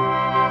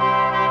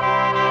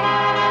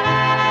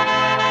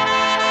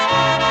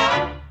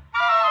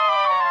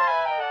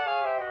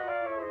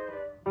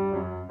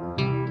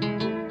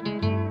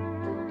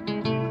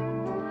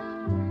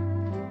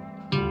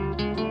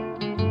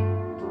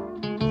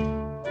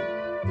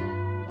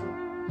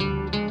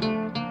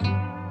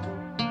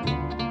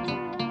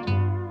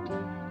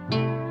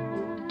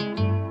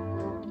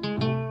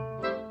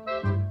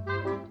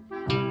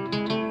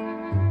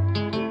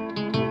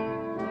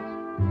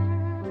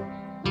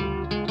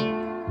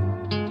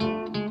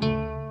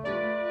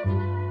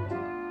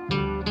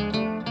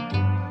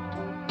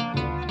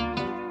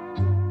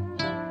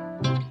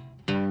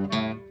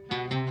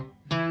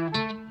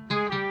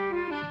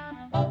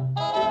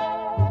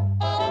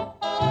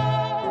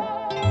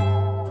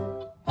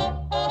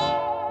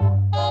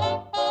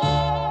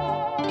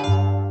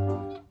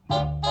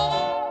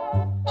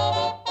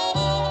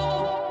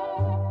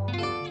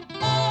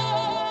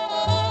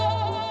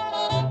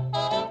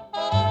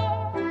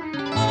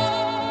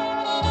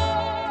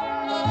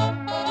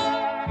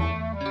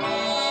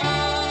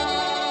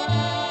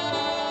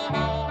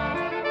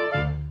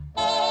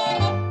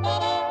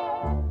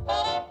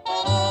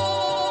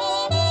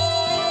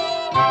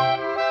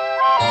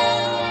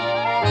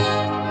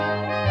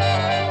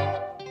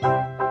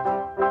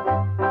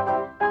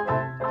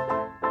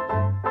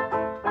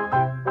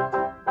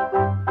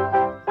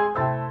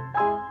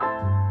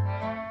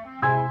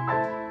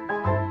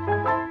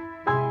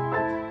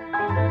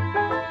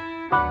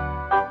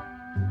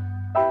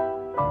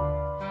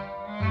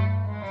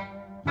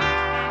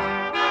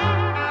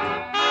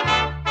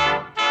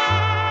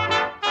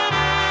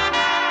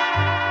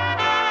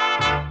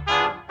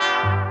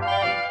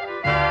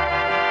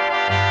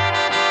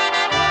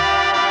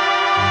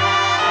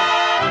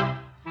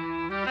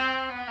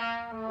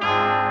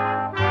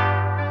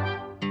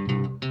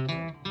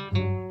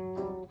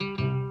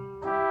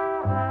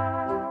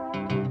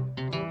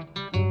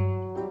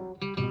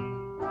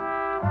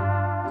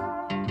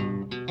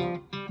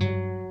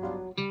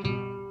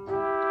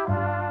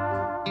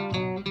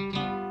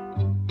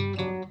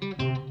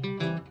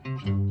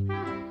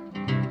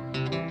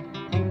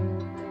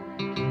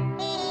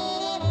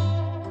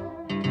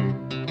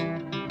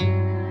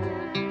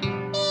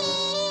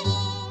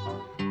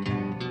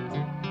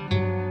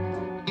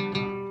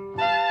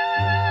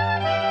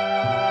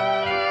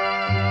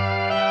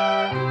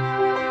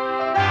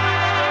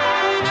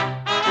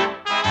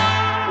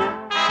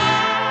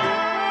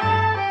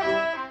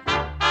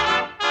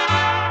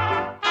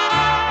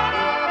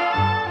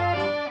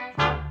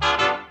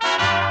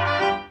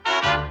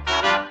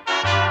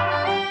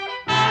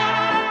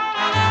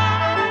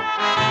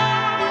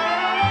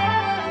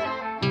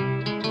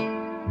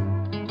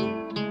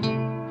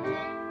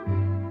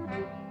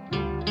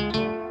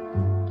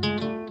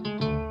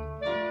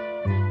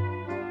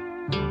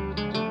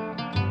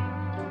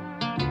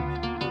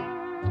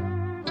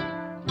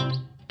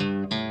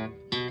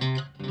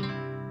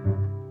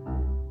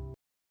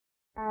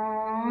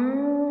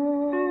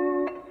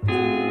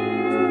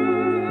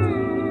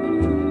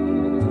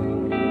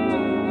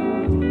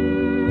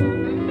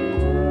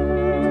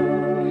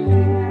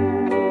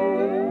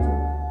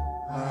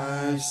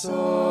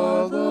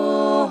 saw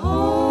the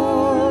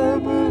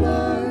harbor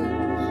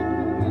lights.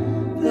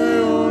 They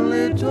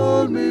only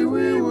told me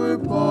we were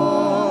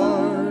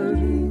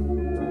parting.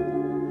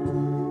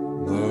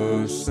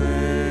 The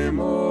same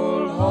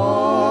old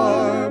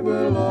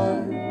harbor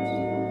lights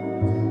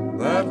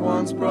that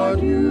once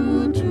brought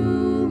you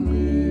to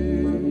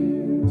me.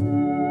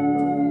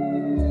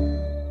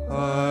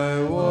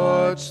 I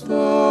watched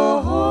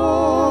the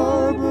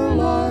harbor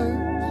lights.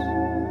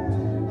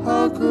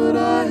 How could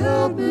I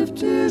help if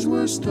tears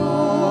were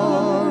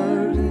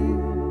starting?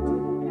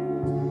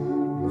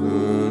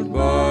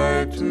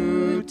 Goodbye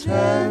to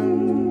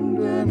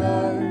tender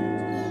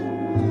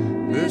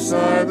nights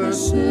beside the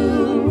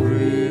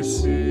silvery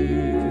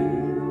sea.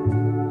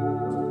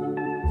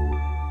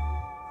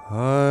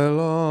 I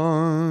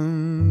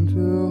long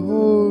to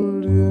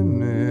hold you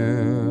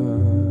near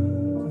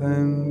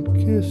and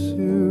kiss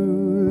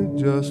you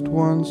just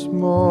once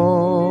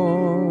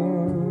more.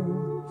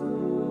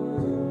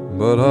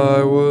 But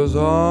I was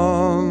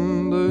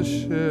on the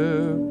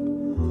ship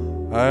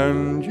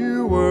and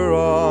you were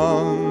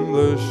on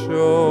the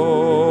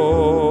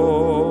shore.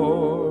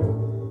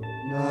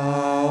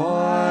 Now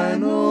I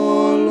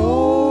know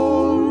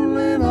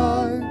lonely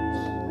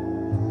nights,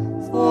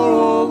 for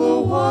all the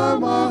while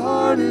my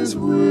heart is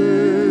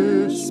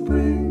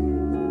whispering.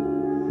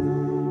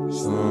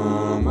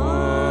 Some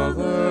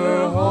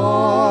other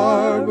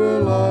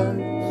harbor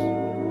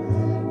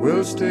lights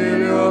will steal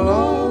your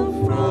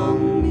love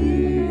from me.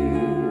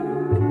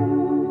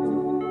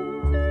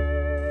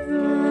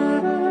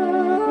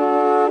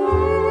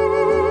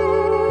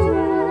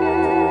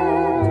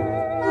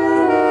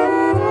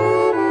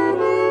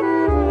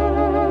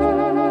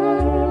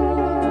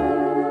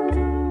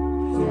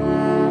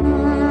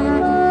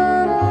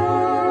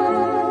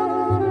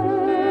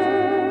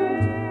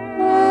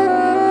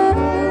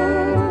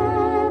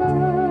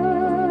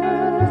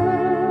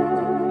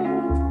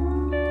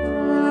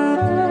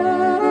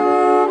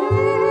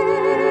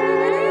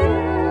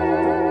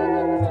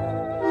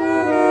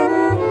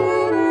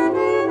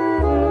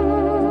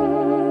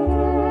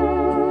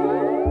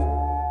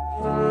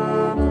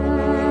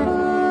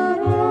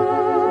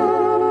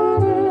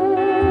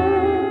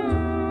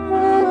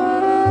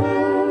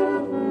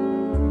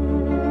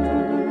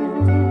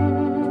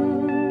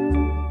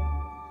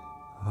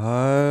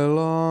 I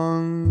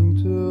long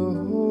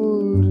to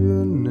hold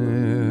you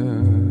near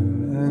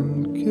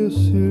and kiss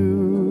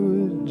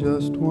you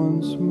just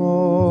once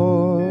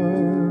more.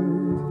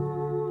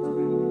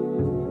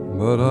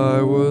 But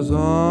I was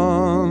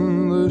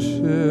on the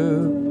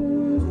ship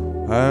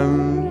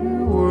and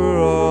you were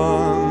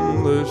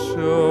on the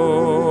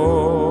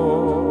shore.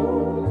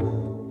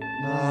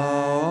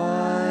 Now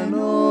I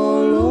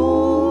know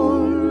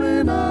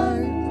lonely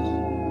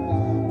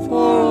nights, for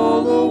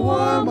all the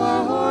while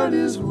my heart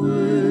is whispering.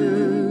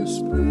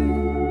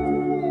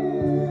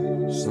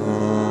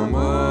 Some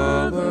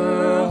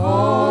other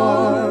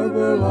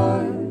harbor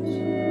lights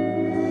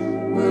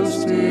will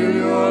steal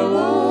your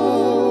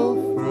love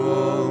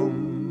from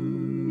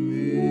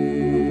me.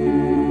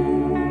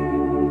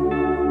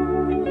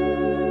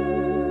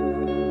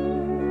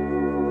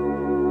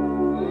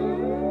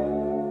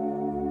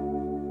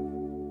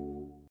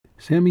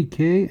 Sammy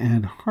Kaye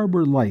and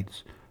Harbor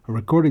Lights, a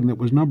recording that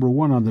was number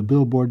one on the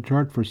Billboard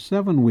chart for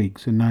 7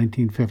 weeks in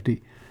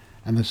 1950.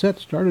 And the set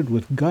started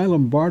with Guy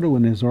Lombardo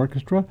and his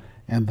orchestra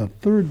and the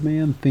Third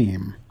Man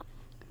theme.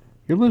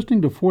 You're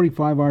listening to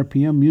 45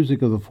 RPM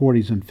Music of the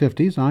 40s and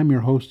 50s. I'm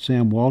your host,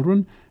 Sam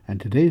Waldron, and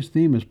today's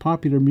theme is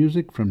popular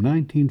music from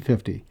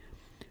 1950.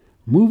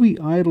 Movie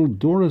idol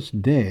Doris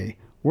Day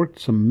worked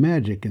some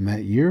magic in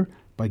that year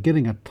by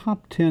getting a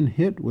top 10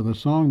 hit with a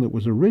song that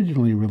was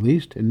originally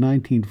released in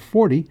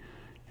 1940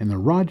 in the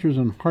Rodgers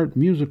and Hart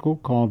musical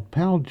called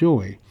Pal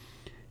Joey.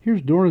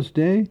 Here's Doris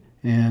Day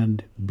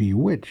and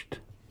Bewitched.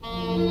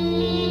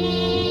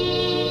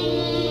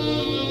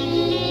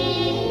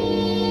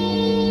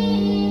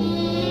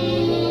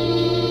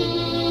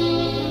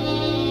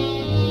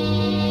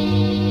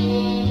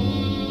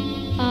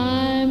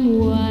 I'm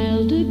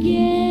wild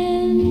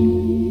again,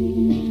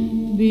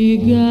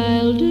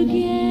 beguiled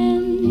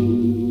again,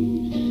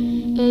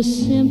 a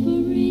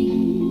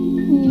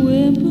simpering,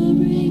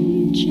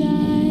 whimpering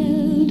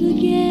child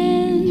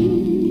again,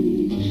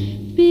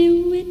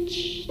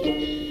 bewitched,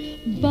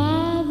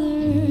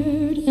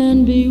 bothered,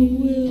 and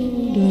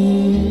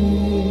bewildered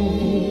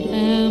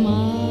am I.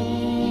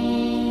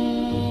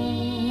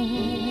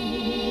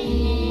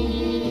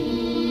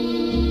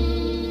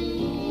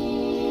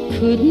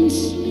 Couldn't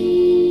sleep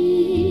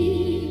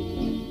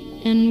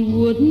and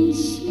wouldn't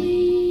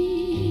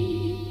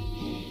sleep,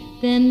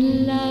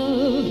 then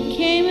love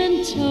came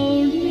and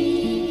told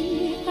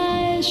me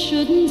I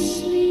shouldn't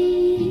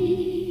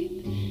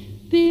sleep,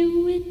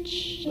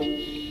 bewitched,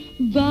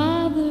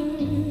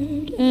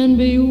 bothered, and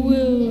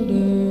bewildered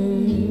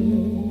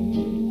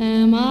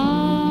am I.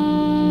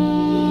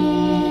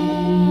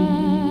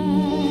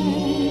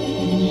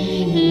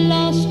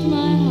 Lost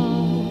my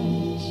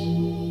heart,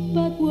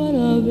 but what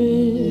of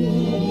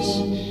it?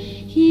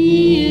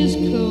 He is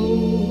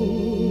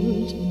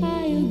cold,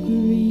 I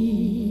agree.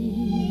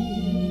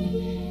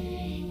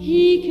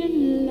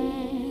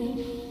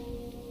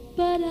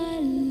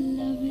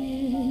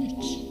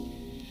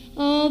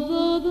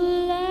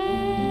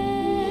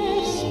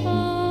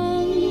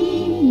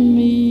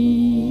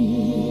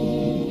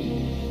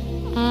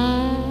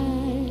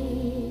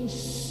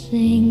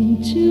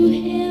 to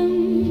him,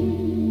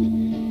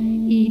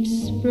 each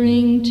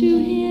spring to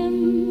him,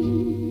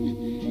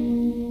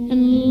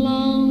 and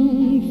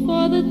long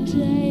for the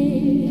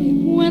day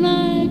when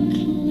I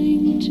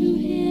cling to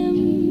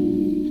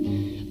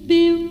him,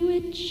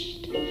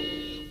 bewitched,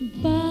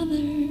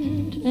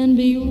 bothered, and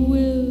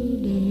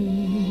bewildered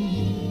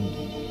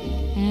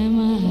am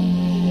I.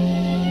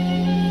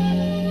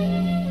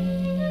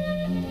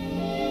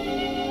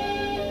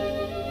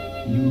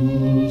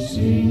 You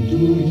sing to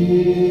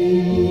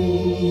him,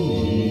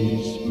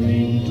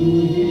 spring to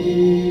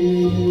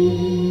him,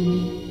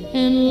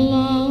 and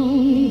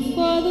long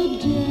for the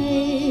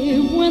day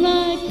when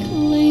I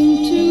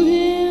cling to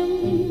him,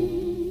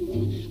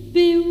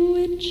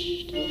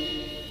 bewitched,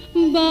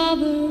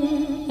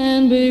 bothered,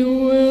 and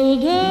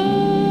bewildered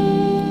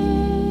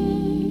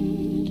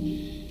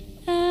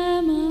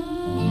am I.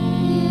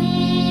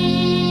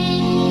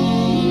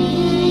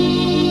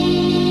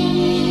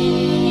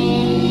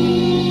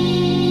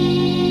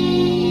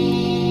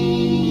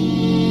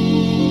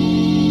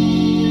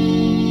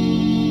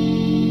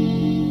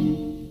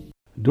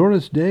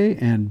 Doris Day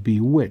and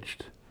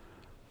Bewitched.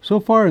 So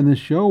far in this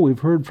show,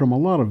 we've heard from a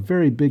lot of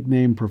very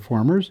big-name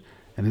performers,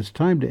 and it's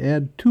time to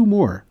add two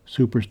more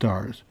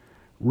superstars.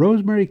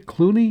 Rosemary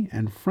Clooney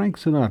and Frank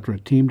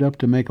Sinatra teamed up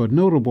to make a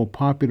notable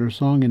popular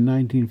song in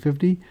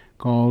 1950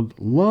 called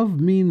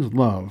Love Means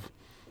Love.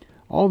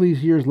 All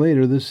these years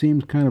later, this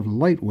seems kind of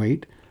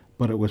lightweight,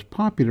 but it was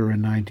popular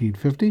in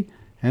 1950,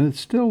 and it's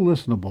still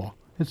listenable.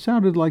 It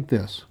sounded like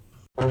this.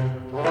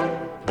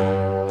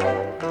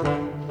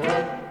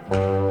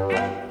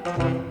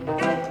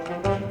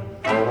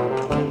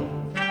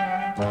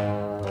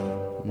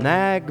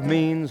 Nag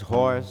means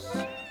horse,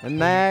 and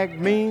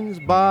nag means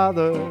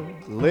bother.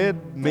 Lid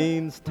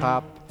means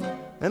top,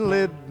 and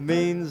lid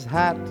means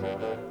hat.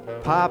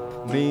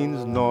 Pop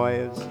means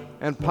noise,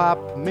 and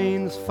pop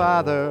means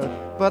father.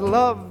 But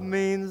love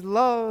means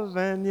love,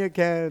 and you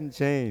can't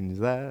change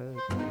that.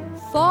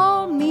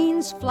 Fall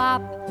means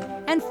flop,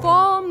 and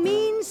fall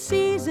means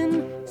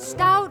season.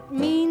 Stout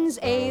means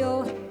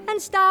ale,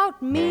 and stout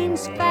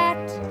means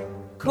fat.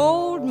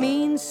 Cold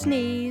means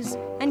sneeze,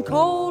 and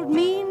cold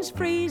means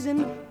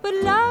freezing. But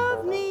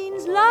love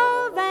means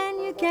love,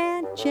 and you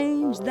can't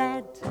change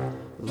that.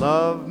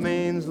 Love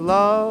means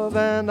love,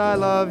 and I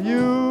love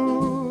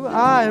you.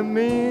 I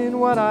mean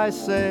what I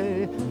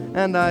say,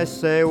 and I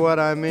say what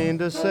I mean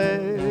to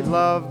say.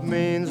 Love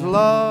means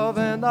love,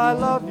 and I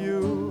love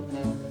you.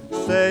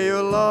 Say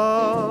you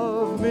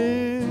love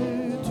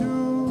me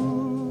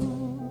too.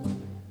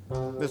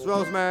 Miss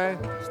Rosemary,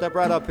 step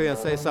right up here and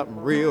say something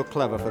real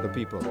clever for the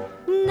people.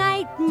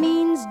 Night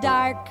means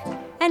dark,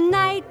 and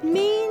night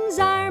means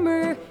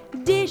armor.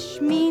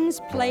 Dish means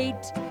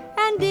plate,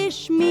 and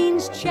dish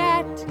means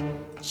chat.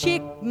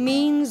 Chick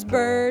means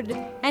bird,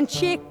 and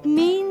chick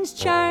means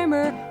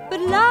charmer.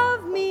 But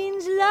love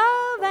means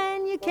love,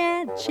 and you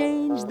can't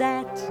change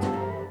that.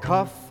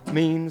 Cuff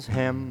means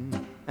hem,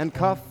 and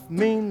cuff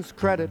means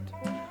credit.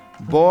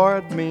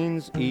 Board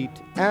means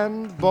eat,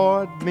 and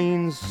board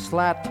means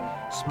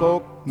slat.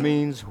 Spoke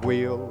means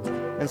wheel,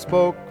 and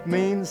spoke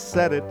means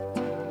set it.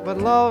 But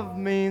love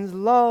means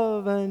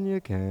love, and you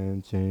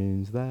can't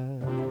change that.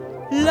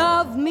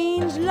 Love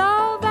means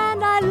love,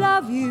 and I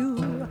love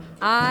you.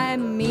 I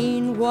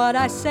mean what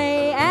I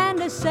say, and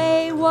I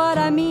say what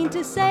I mean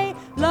to say.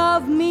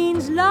 Love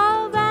means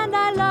love, and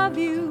I love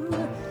you.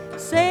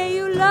 Say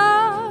you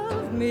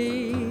love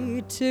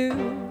me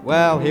too.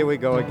 Well, here we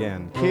go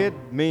again. Kid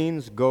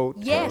means goat.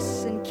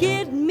 Yes, and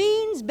kid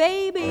means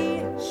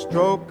baby.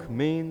 Stroke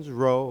means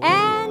row.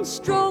 And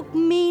stroke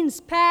means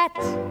pat.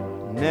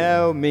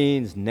 No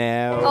means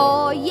no.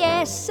 Oh,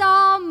 yes,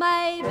 or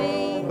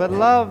maybe. But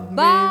love means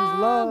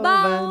love,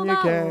 and you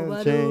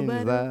can't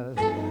change that.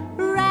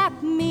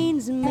 Rap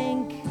means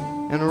mink.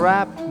 And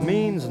rap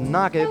means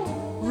knock it.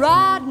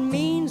 Rod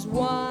means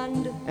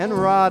wand. And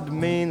rod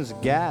means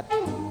gat.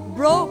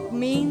 Broke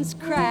means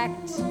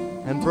cracked.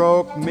 And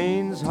broke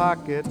means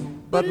hock it.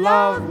 But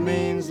love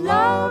means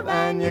love,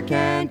 and you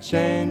can't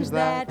change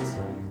that.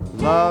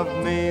 Love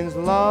means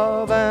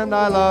love, and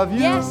I love you.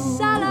 Yes,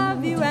 I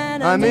love you,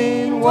 and I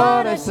mean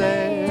what I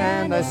say,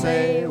 and I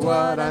say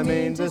what I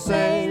mean to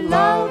say.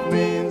 Love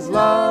means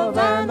love,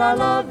 and I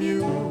love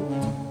you.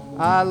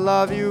 I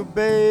love you,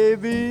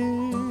 baby.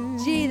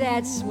 Gee,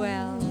 that's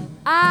swell.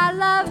 I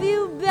love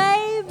you,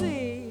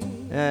 baby.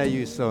 Yeah,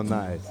 you so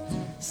nice.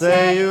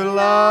 Say you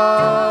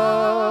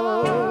love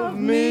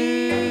me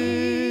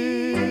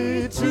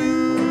too.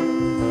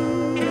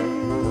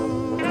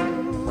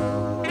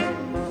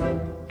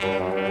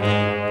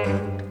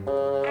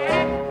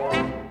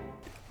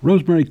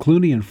 Rosemary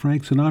Clooney and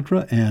Frank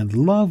Sinatra and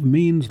Love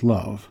Means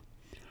Love.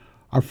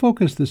 Our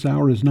focus this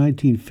hour is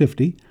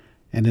 1950,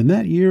 and in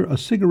that year a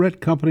cigarette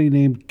company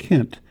named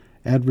Kent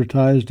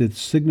advertised its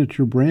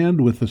signature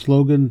brand with the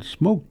slogan,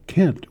 "Smoke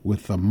Kent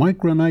with the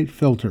Micronite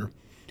Filter."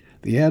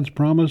 The ads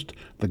promised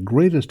the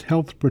greatest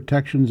health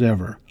protections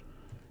ever.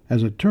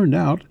 As it turned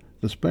out,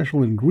 the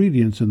special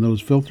ingredients in those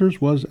filters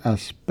was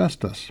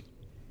asbestos.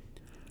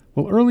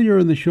 Well, earlier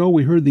in the show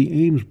we heard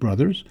the Ames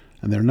brothers,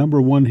 and their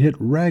number one hit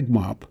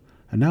Ragmop.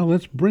 And now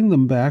let's bring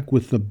them back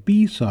with the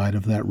B-side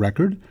of that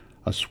record,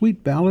 a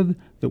sweet ballad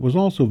that was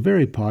also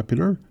very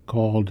popular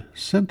called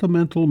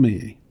Sentimental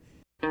Me.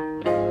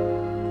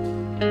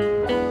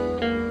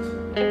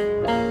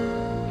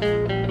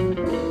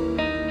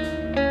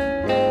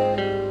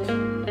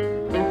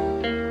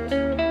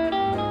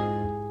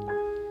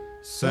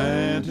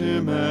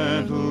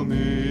 Sentimental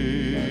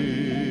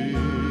me,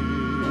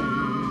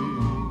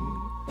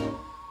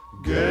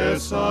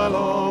 guess I'll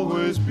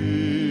always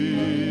be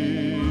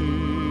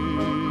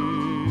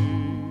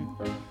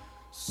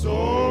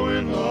so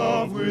in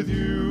love with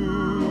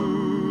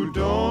you,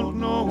 don't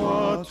know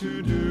what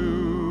to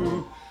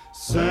do.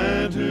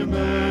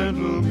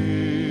 Sentimental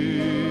me,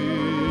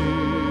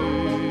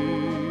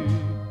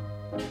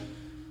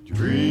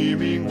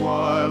 dreaming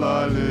while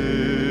I live,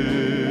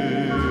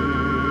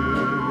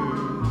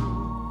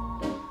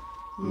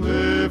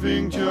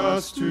 living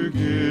just to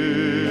give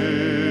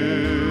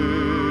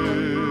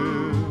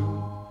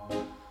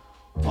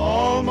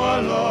all my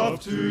love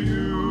to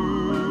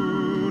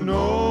you,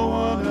 no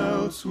one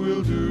else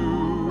will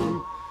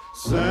do.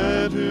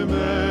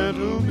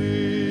 Sentimental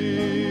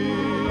me,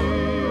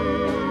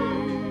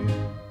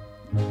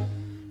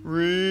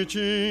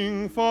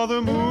 reaching for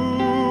the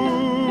moon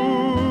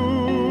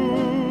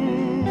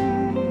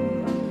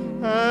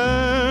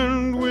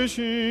and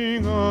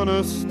wishing on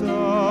a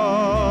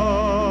star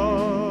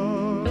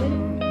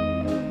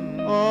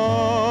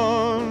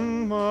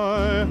on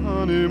my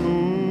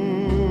honeymoon.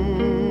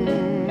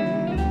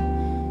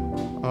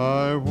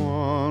 I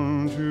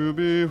want to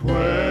be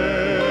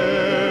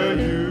where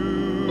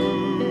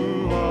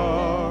you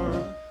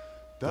are,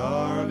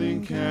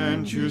 darling,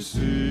 can't you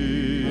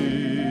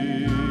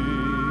see?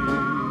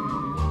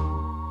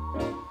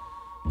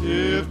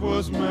 It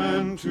was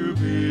meant to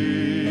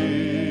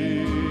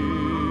be.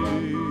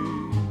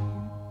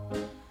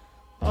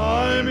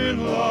 I'm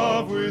in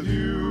love with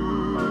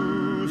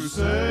you,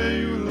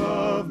 say you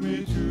love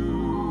me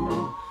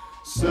too.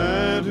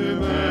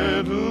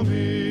 Sentimental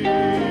me.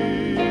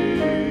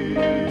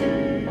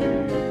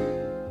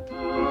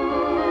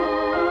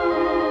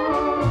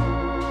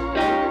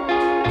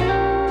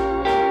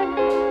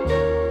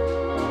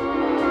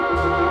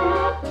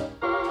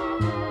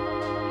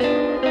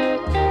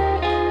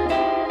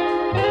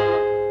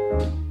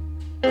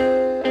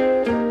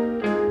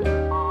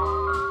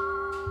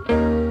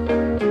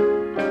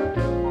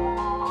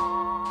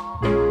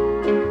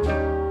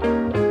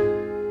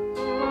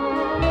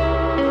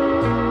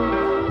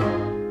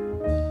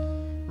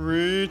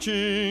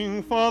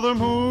 Reaching for the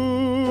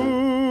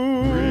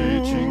moon,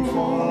 reaching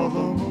for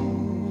the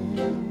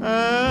moon,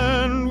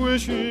 and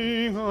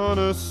wishing on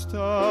a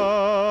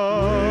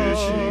star,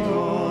 wishing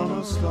on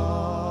a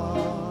star,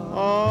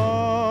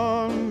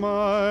 on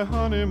my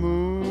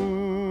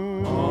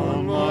honeymoon,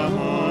 on my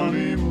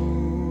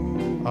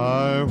honeymoon.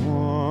 I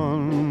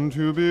want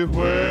to be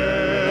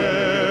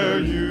where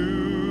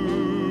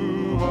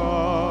you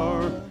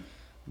are,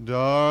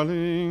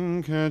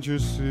 darling, can't you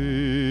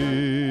see?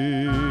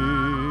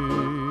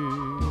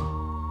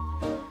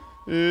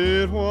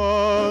 It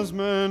was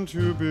meant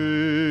to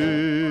be.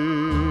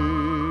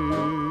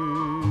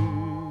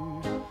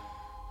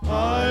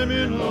 I'm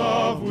in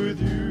love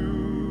with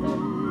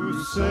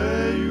you,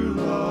 say you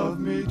love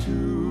me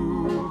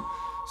too.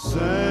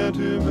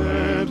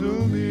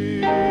 Sentimental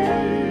me.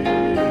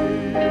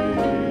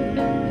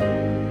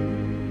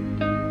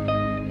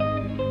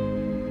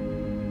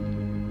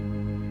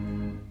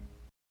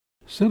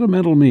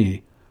 Sentimental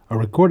Me, a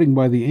recording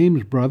by the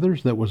Ames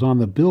Brothers that was on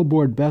the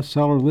Billboard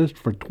bestseller list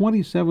for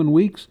 27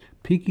 weeks,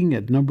 peaking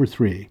at number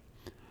 3.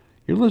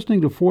 You're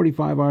listening to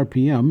 45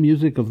 RPM,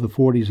 music of the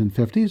 40s and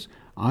 50s.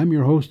 I'm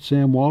your host,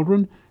 Sam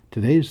Waldron.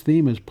 Today's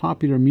theme is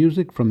popular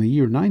music from the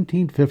year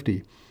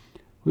 1950.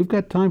 We've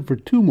got time for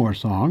 2 more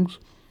songs.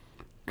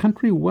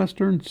 Country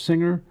western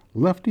singer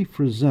Lefty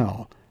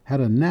Frizzell had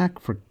a knack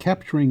for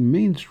capturing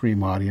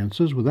mainstream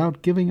audiences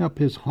without giving up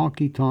his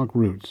honky-tonk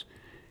roots.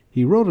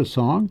 He wrote a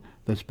song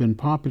that's been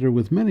popular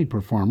with many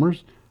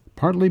performers,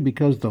 partly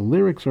because the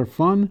lyrics are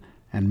fun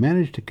and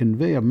manage to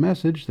convey a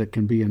message that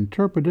can be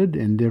interpreted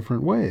in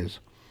different ways.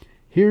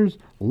 Here's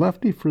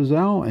Lefty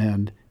Frizzell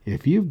and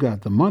If You've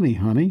Got the Money,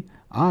 Honey,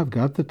 I've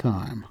Got the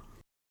Time.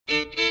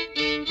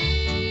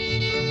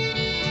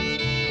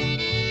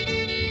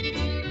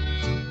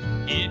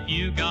 If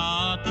you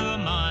got the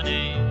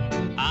money,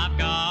 I've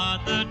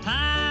got the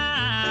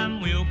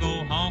time. We'll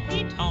go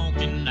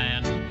honky-tonkin'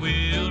 and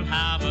we'll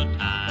have a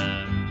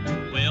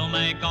time. We'll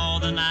make all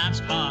the night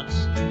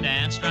spots,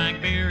 dance,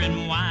 drink beer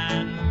and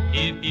wine.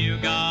 If you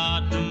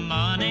got the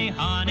money,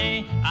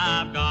 honey,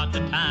 I've got the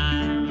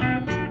time.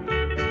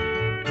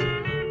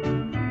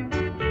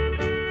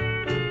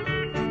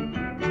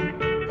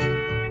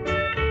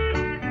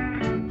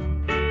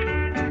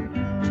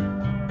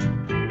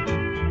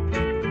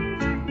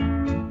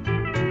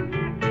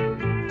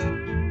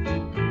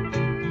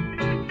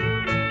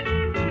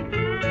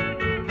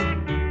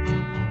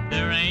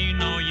 There ain't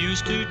no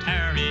use to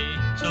tarry,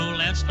 so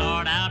let's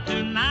start out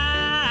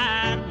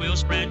tonight. We'll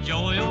spread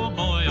joy, oh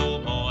boy,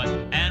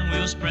 and we'll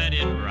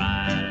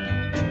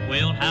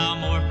how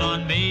more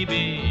fun may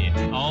be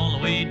all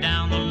the way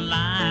down the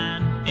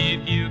line.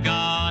 If you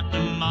got the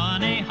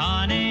money,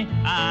 honey,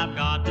 I've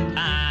got the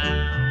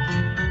time.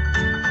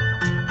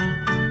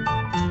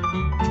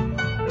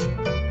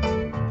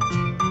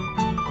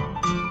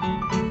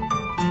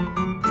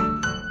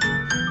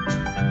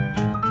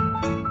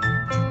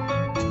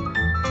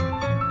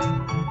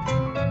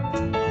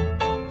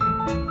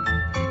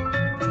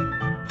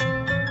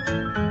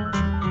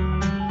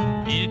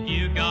 If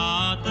you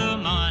got the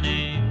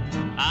money,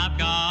 I've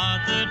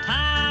got the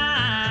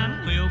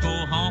time. We'll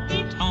go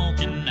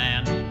honky-tonkin'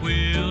 and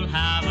we'll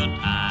have a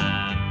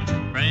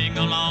time. Bring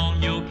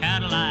along your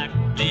Cadillac,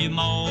 leave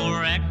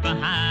more wreck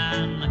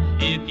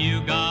behind. If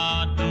you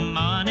got the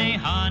money,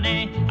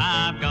 honey,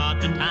 I've got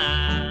the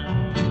time.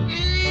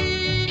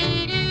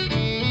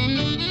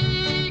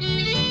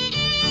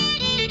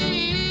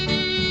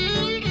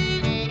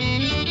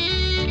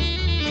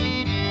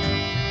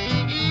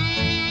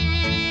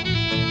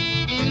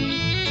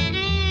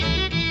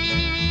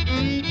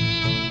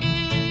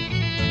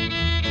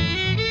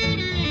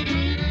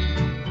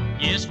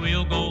 Yes,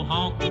 we'll go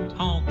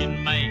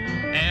honky-tonkin', make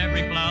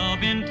every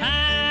club in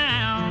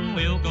town.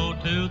 We'll go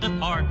to the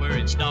park where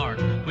it's dark,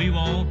 we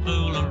won't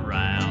fool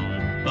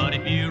around. But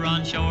if you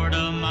run short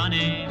of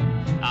money,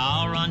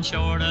 I'll run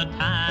short of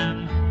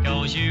time.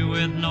 'Cause you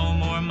with no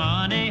more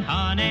money,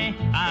 honey,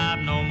 I've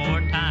no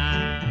more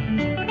time.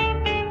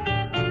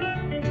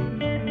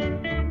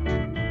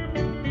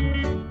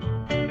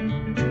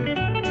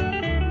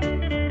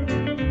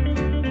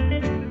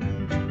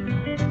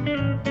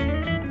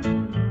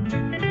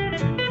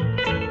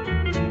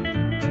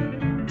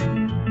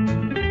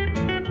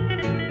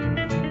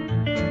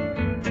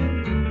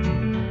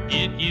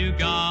 If you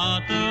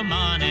got the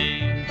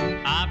money,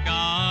 I've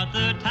got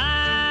the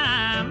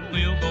time.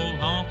 We'll go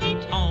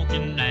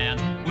honky-tonkin' and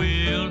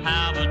we'll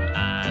have a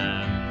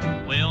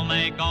time. We'll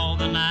make all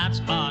the night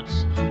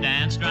spots,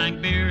 dance,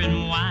 drink beer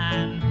and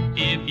wine.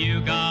 If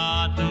you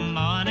got the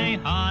money,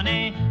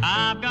 honey,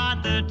 I've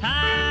got the time.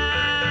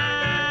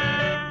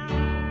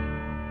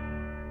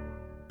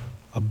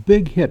 A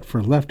big hit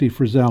for Lefty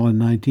Frizzell in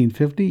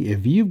 1950,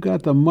 If You've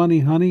Got the Money,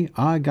 Honey,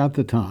 I Got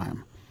the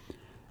Time.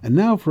 And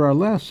now for our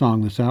last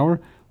song this hour,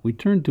 we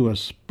turn to a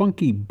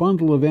spunky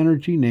bundle of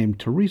energy named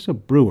Teresa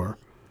Brewer.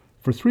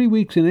 For 3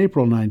 weeks in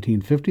April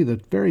 1950, the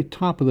very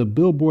top of the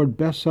Billboard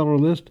bestseller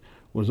list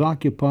was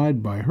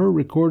occupied by her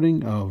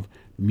recording of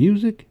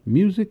Music,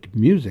 Music,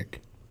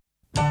 Music.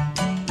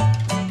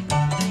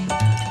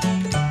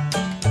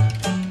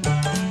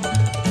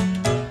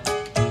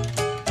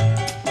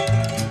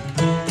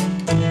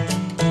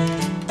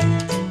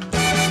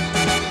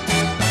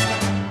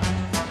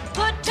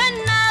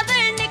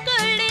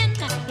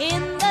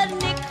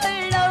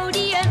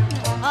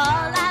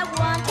 All I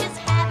want is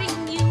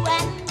kissing you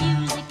and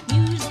music.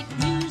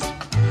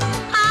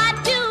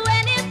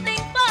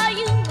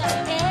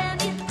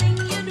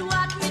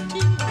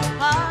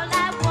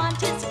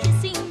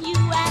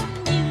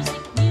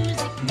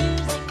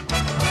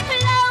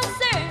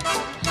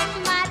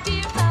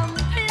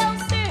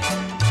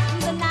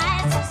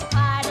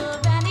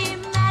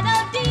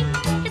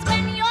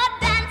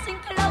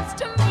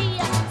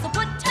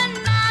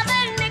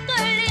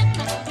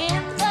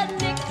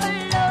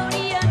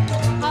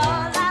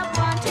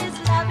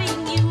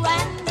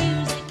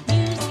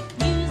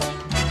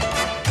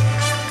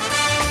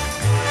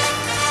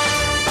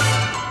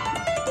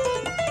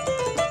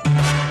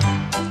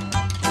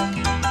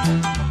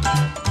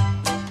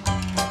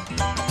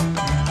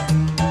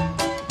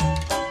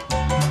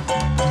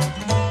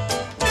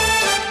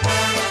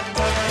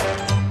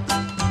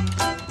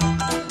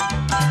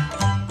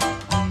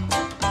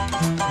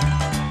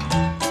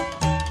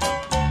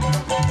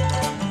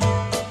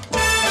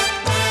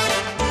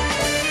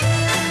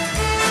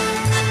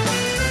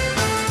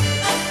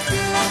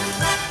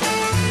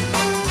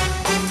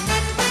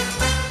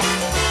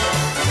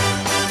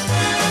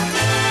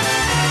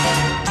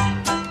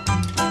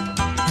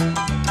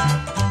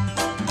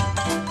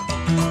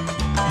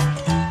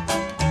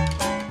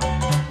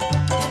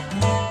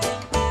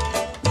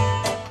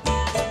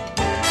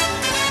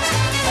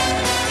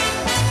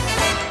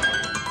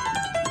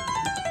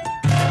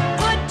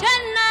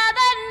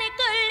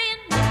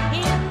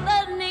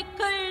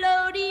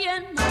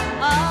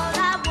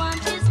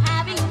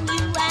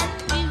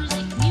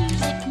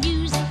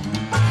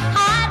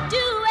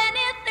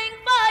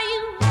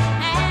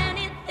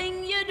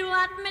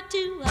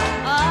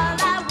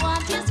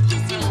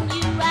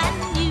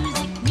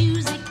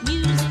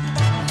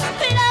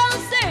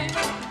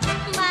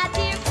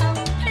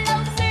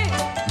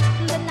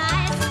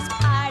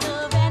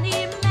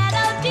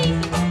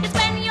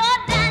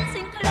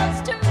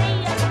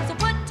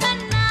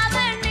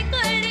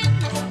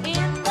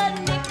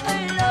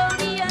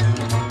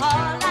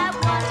 All I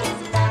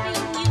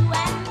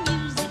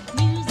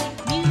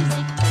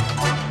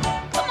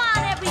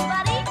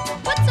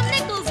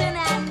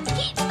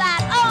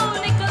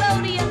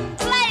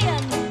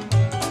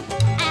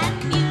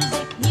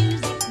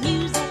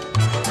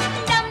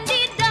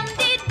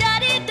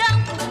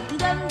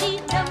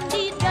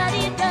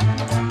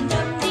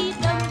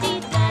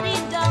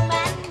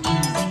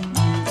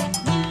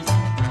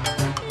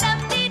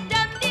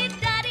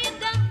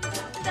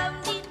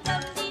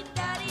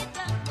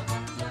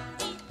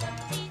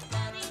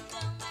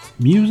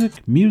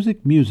Music,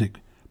 Music, Music,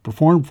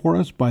 performed for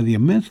us by the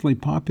immensely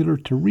popular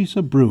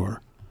Teresa Brewer.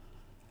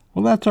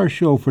 Well, that's our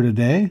show for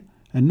today.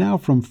 And now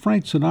from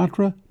Frank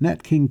Sinatra,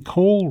 Nat King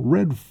Cole,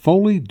 Red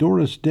Foley,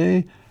 Doris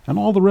Day, and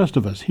all the rest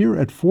of us here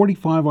at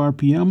 45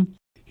 RPM,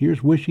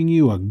 here's wishing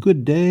you a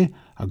good day,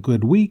 a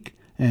good week,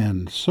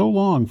 and so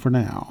long for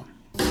now.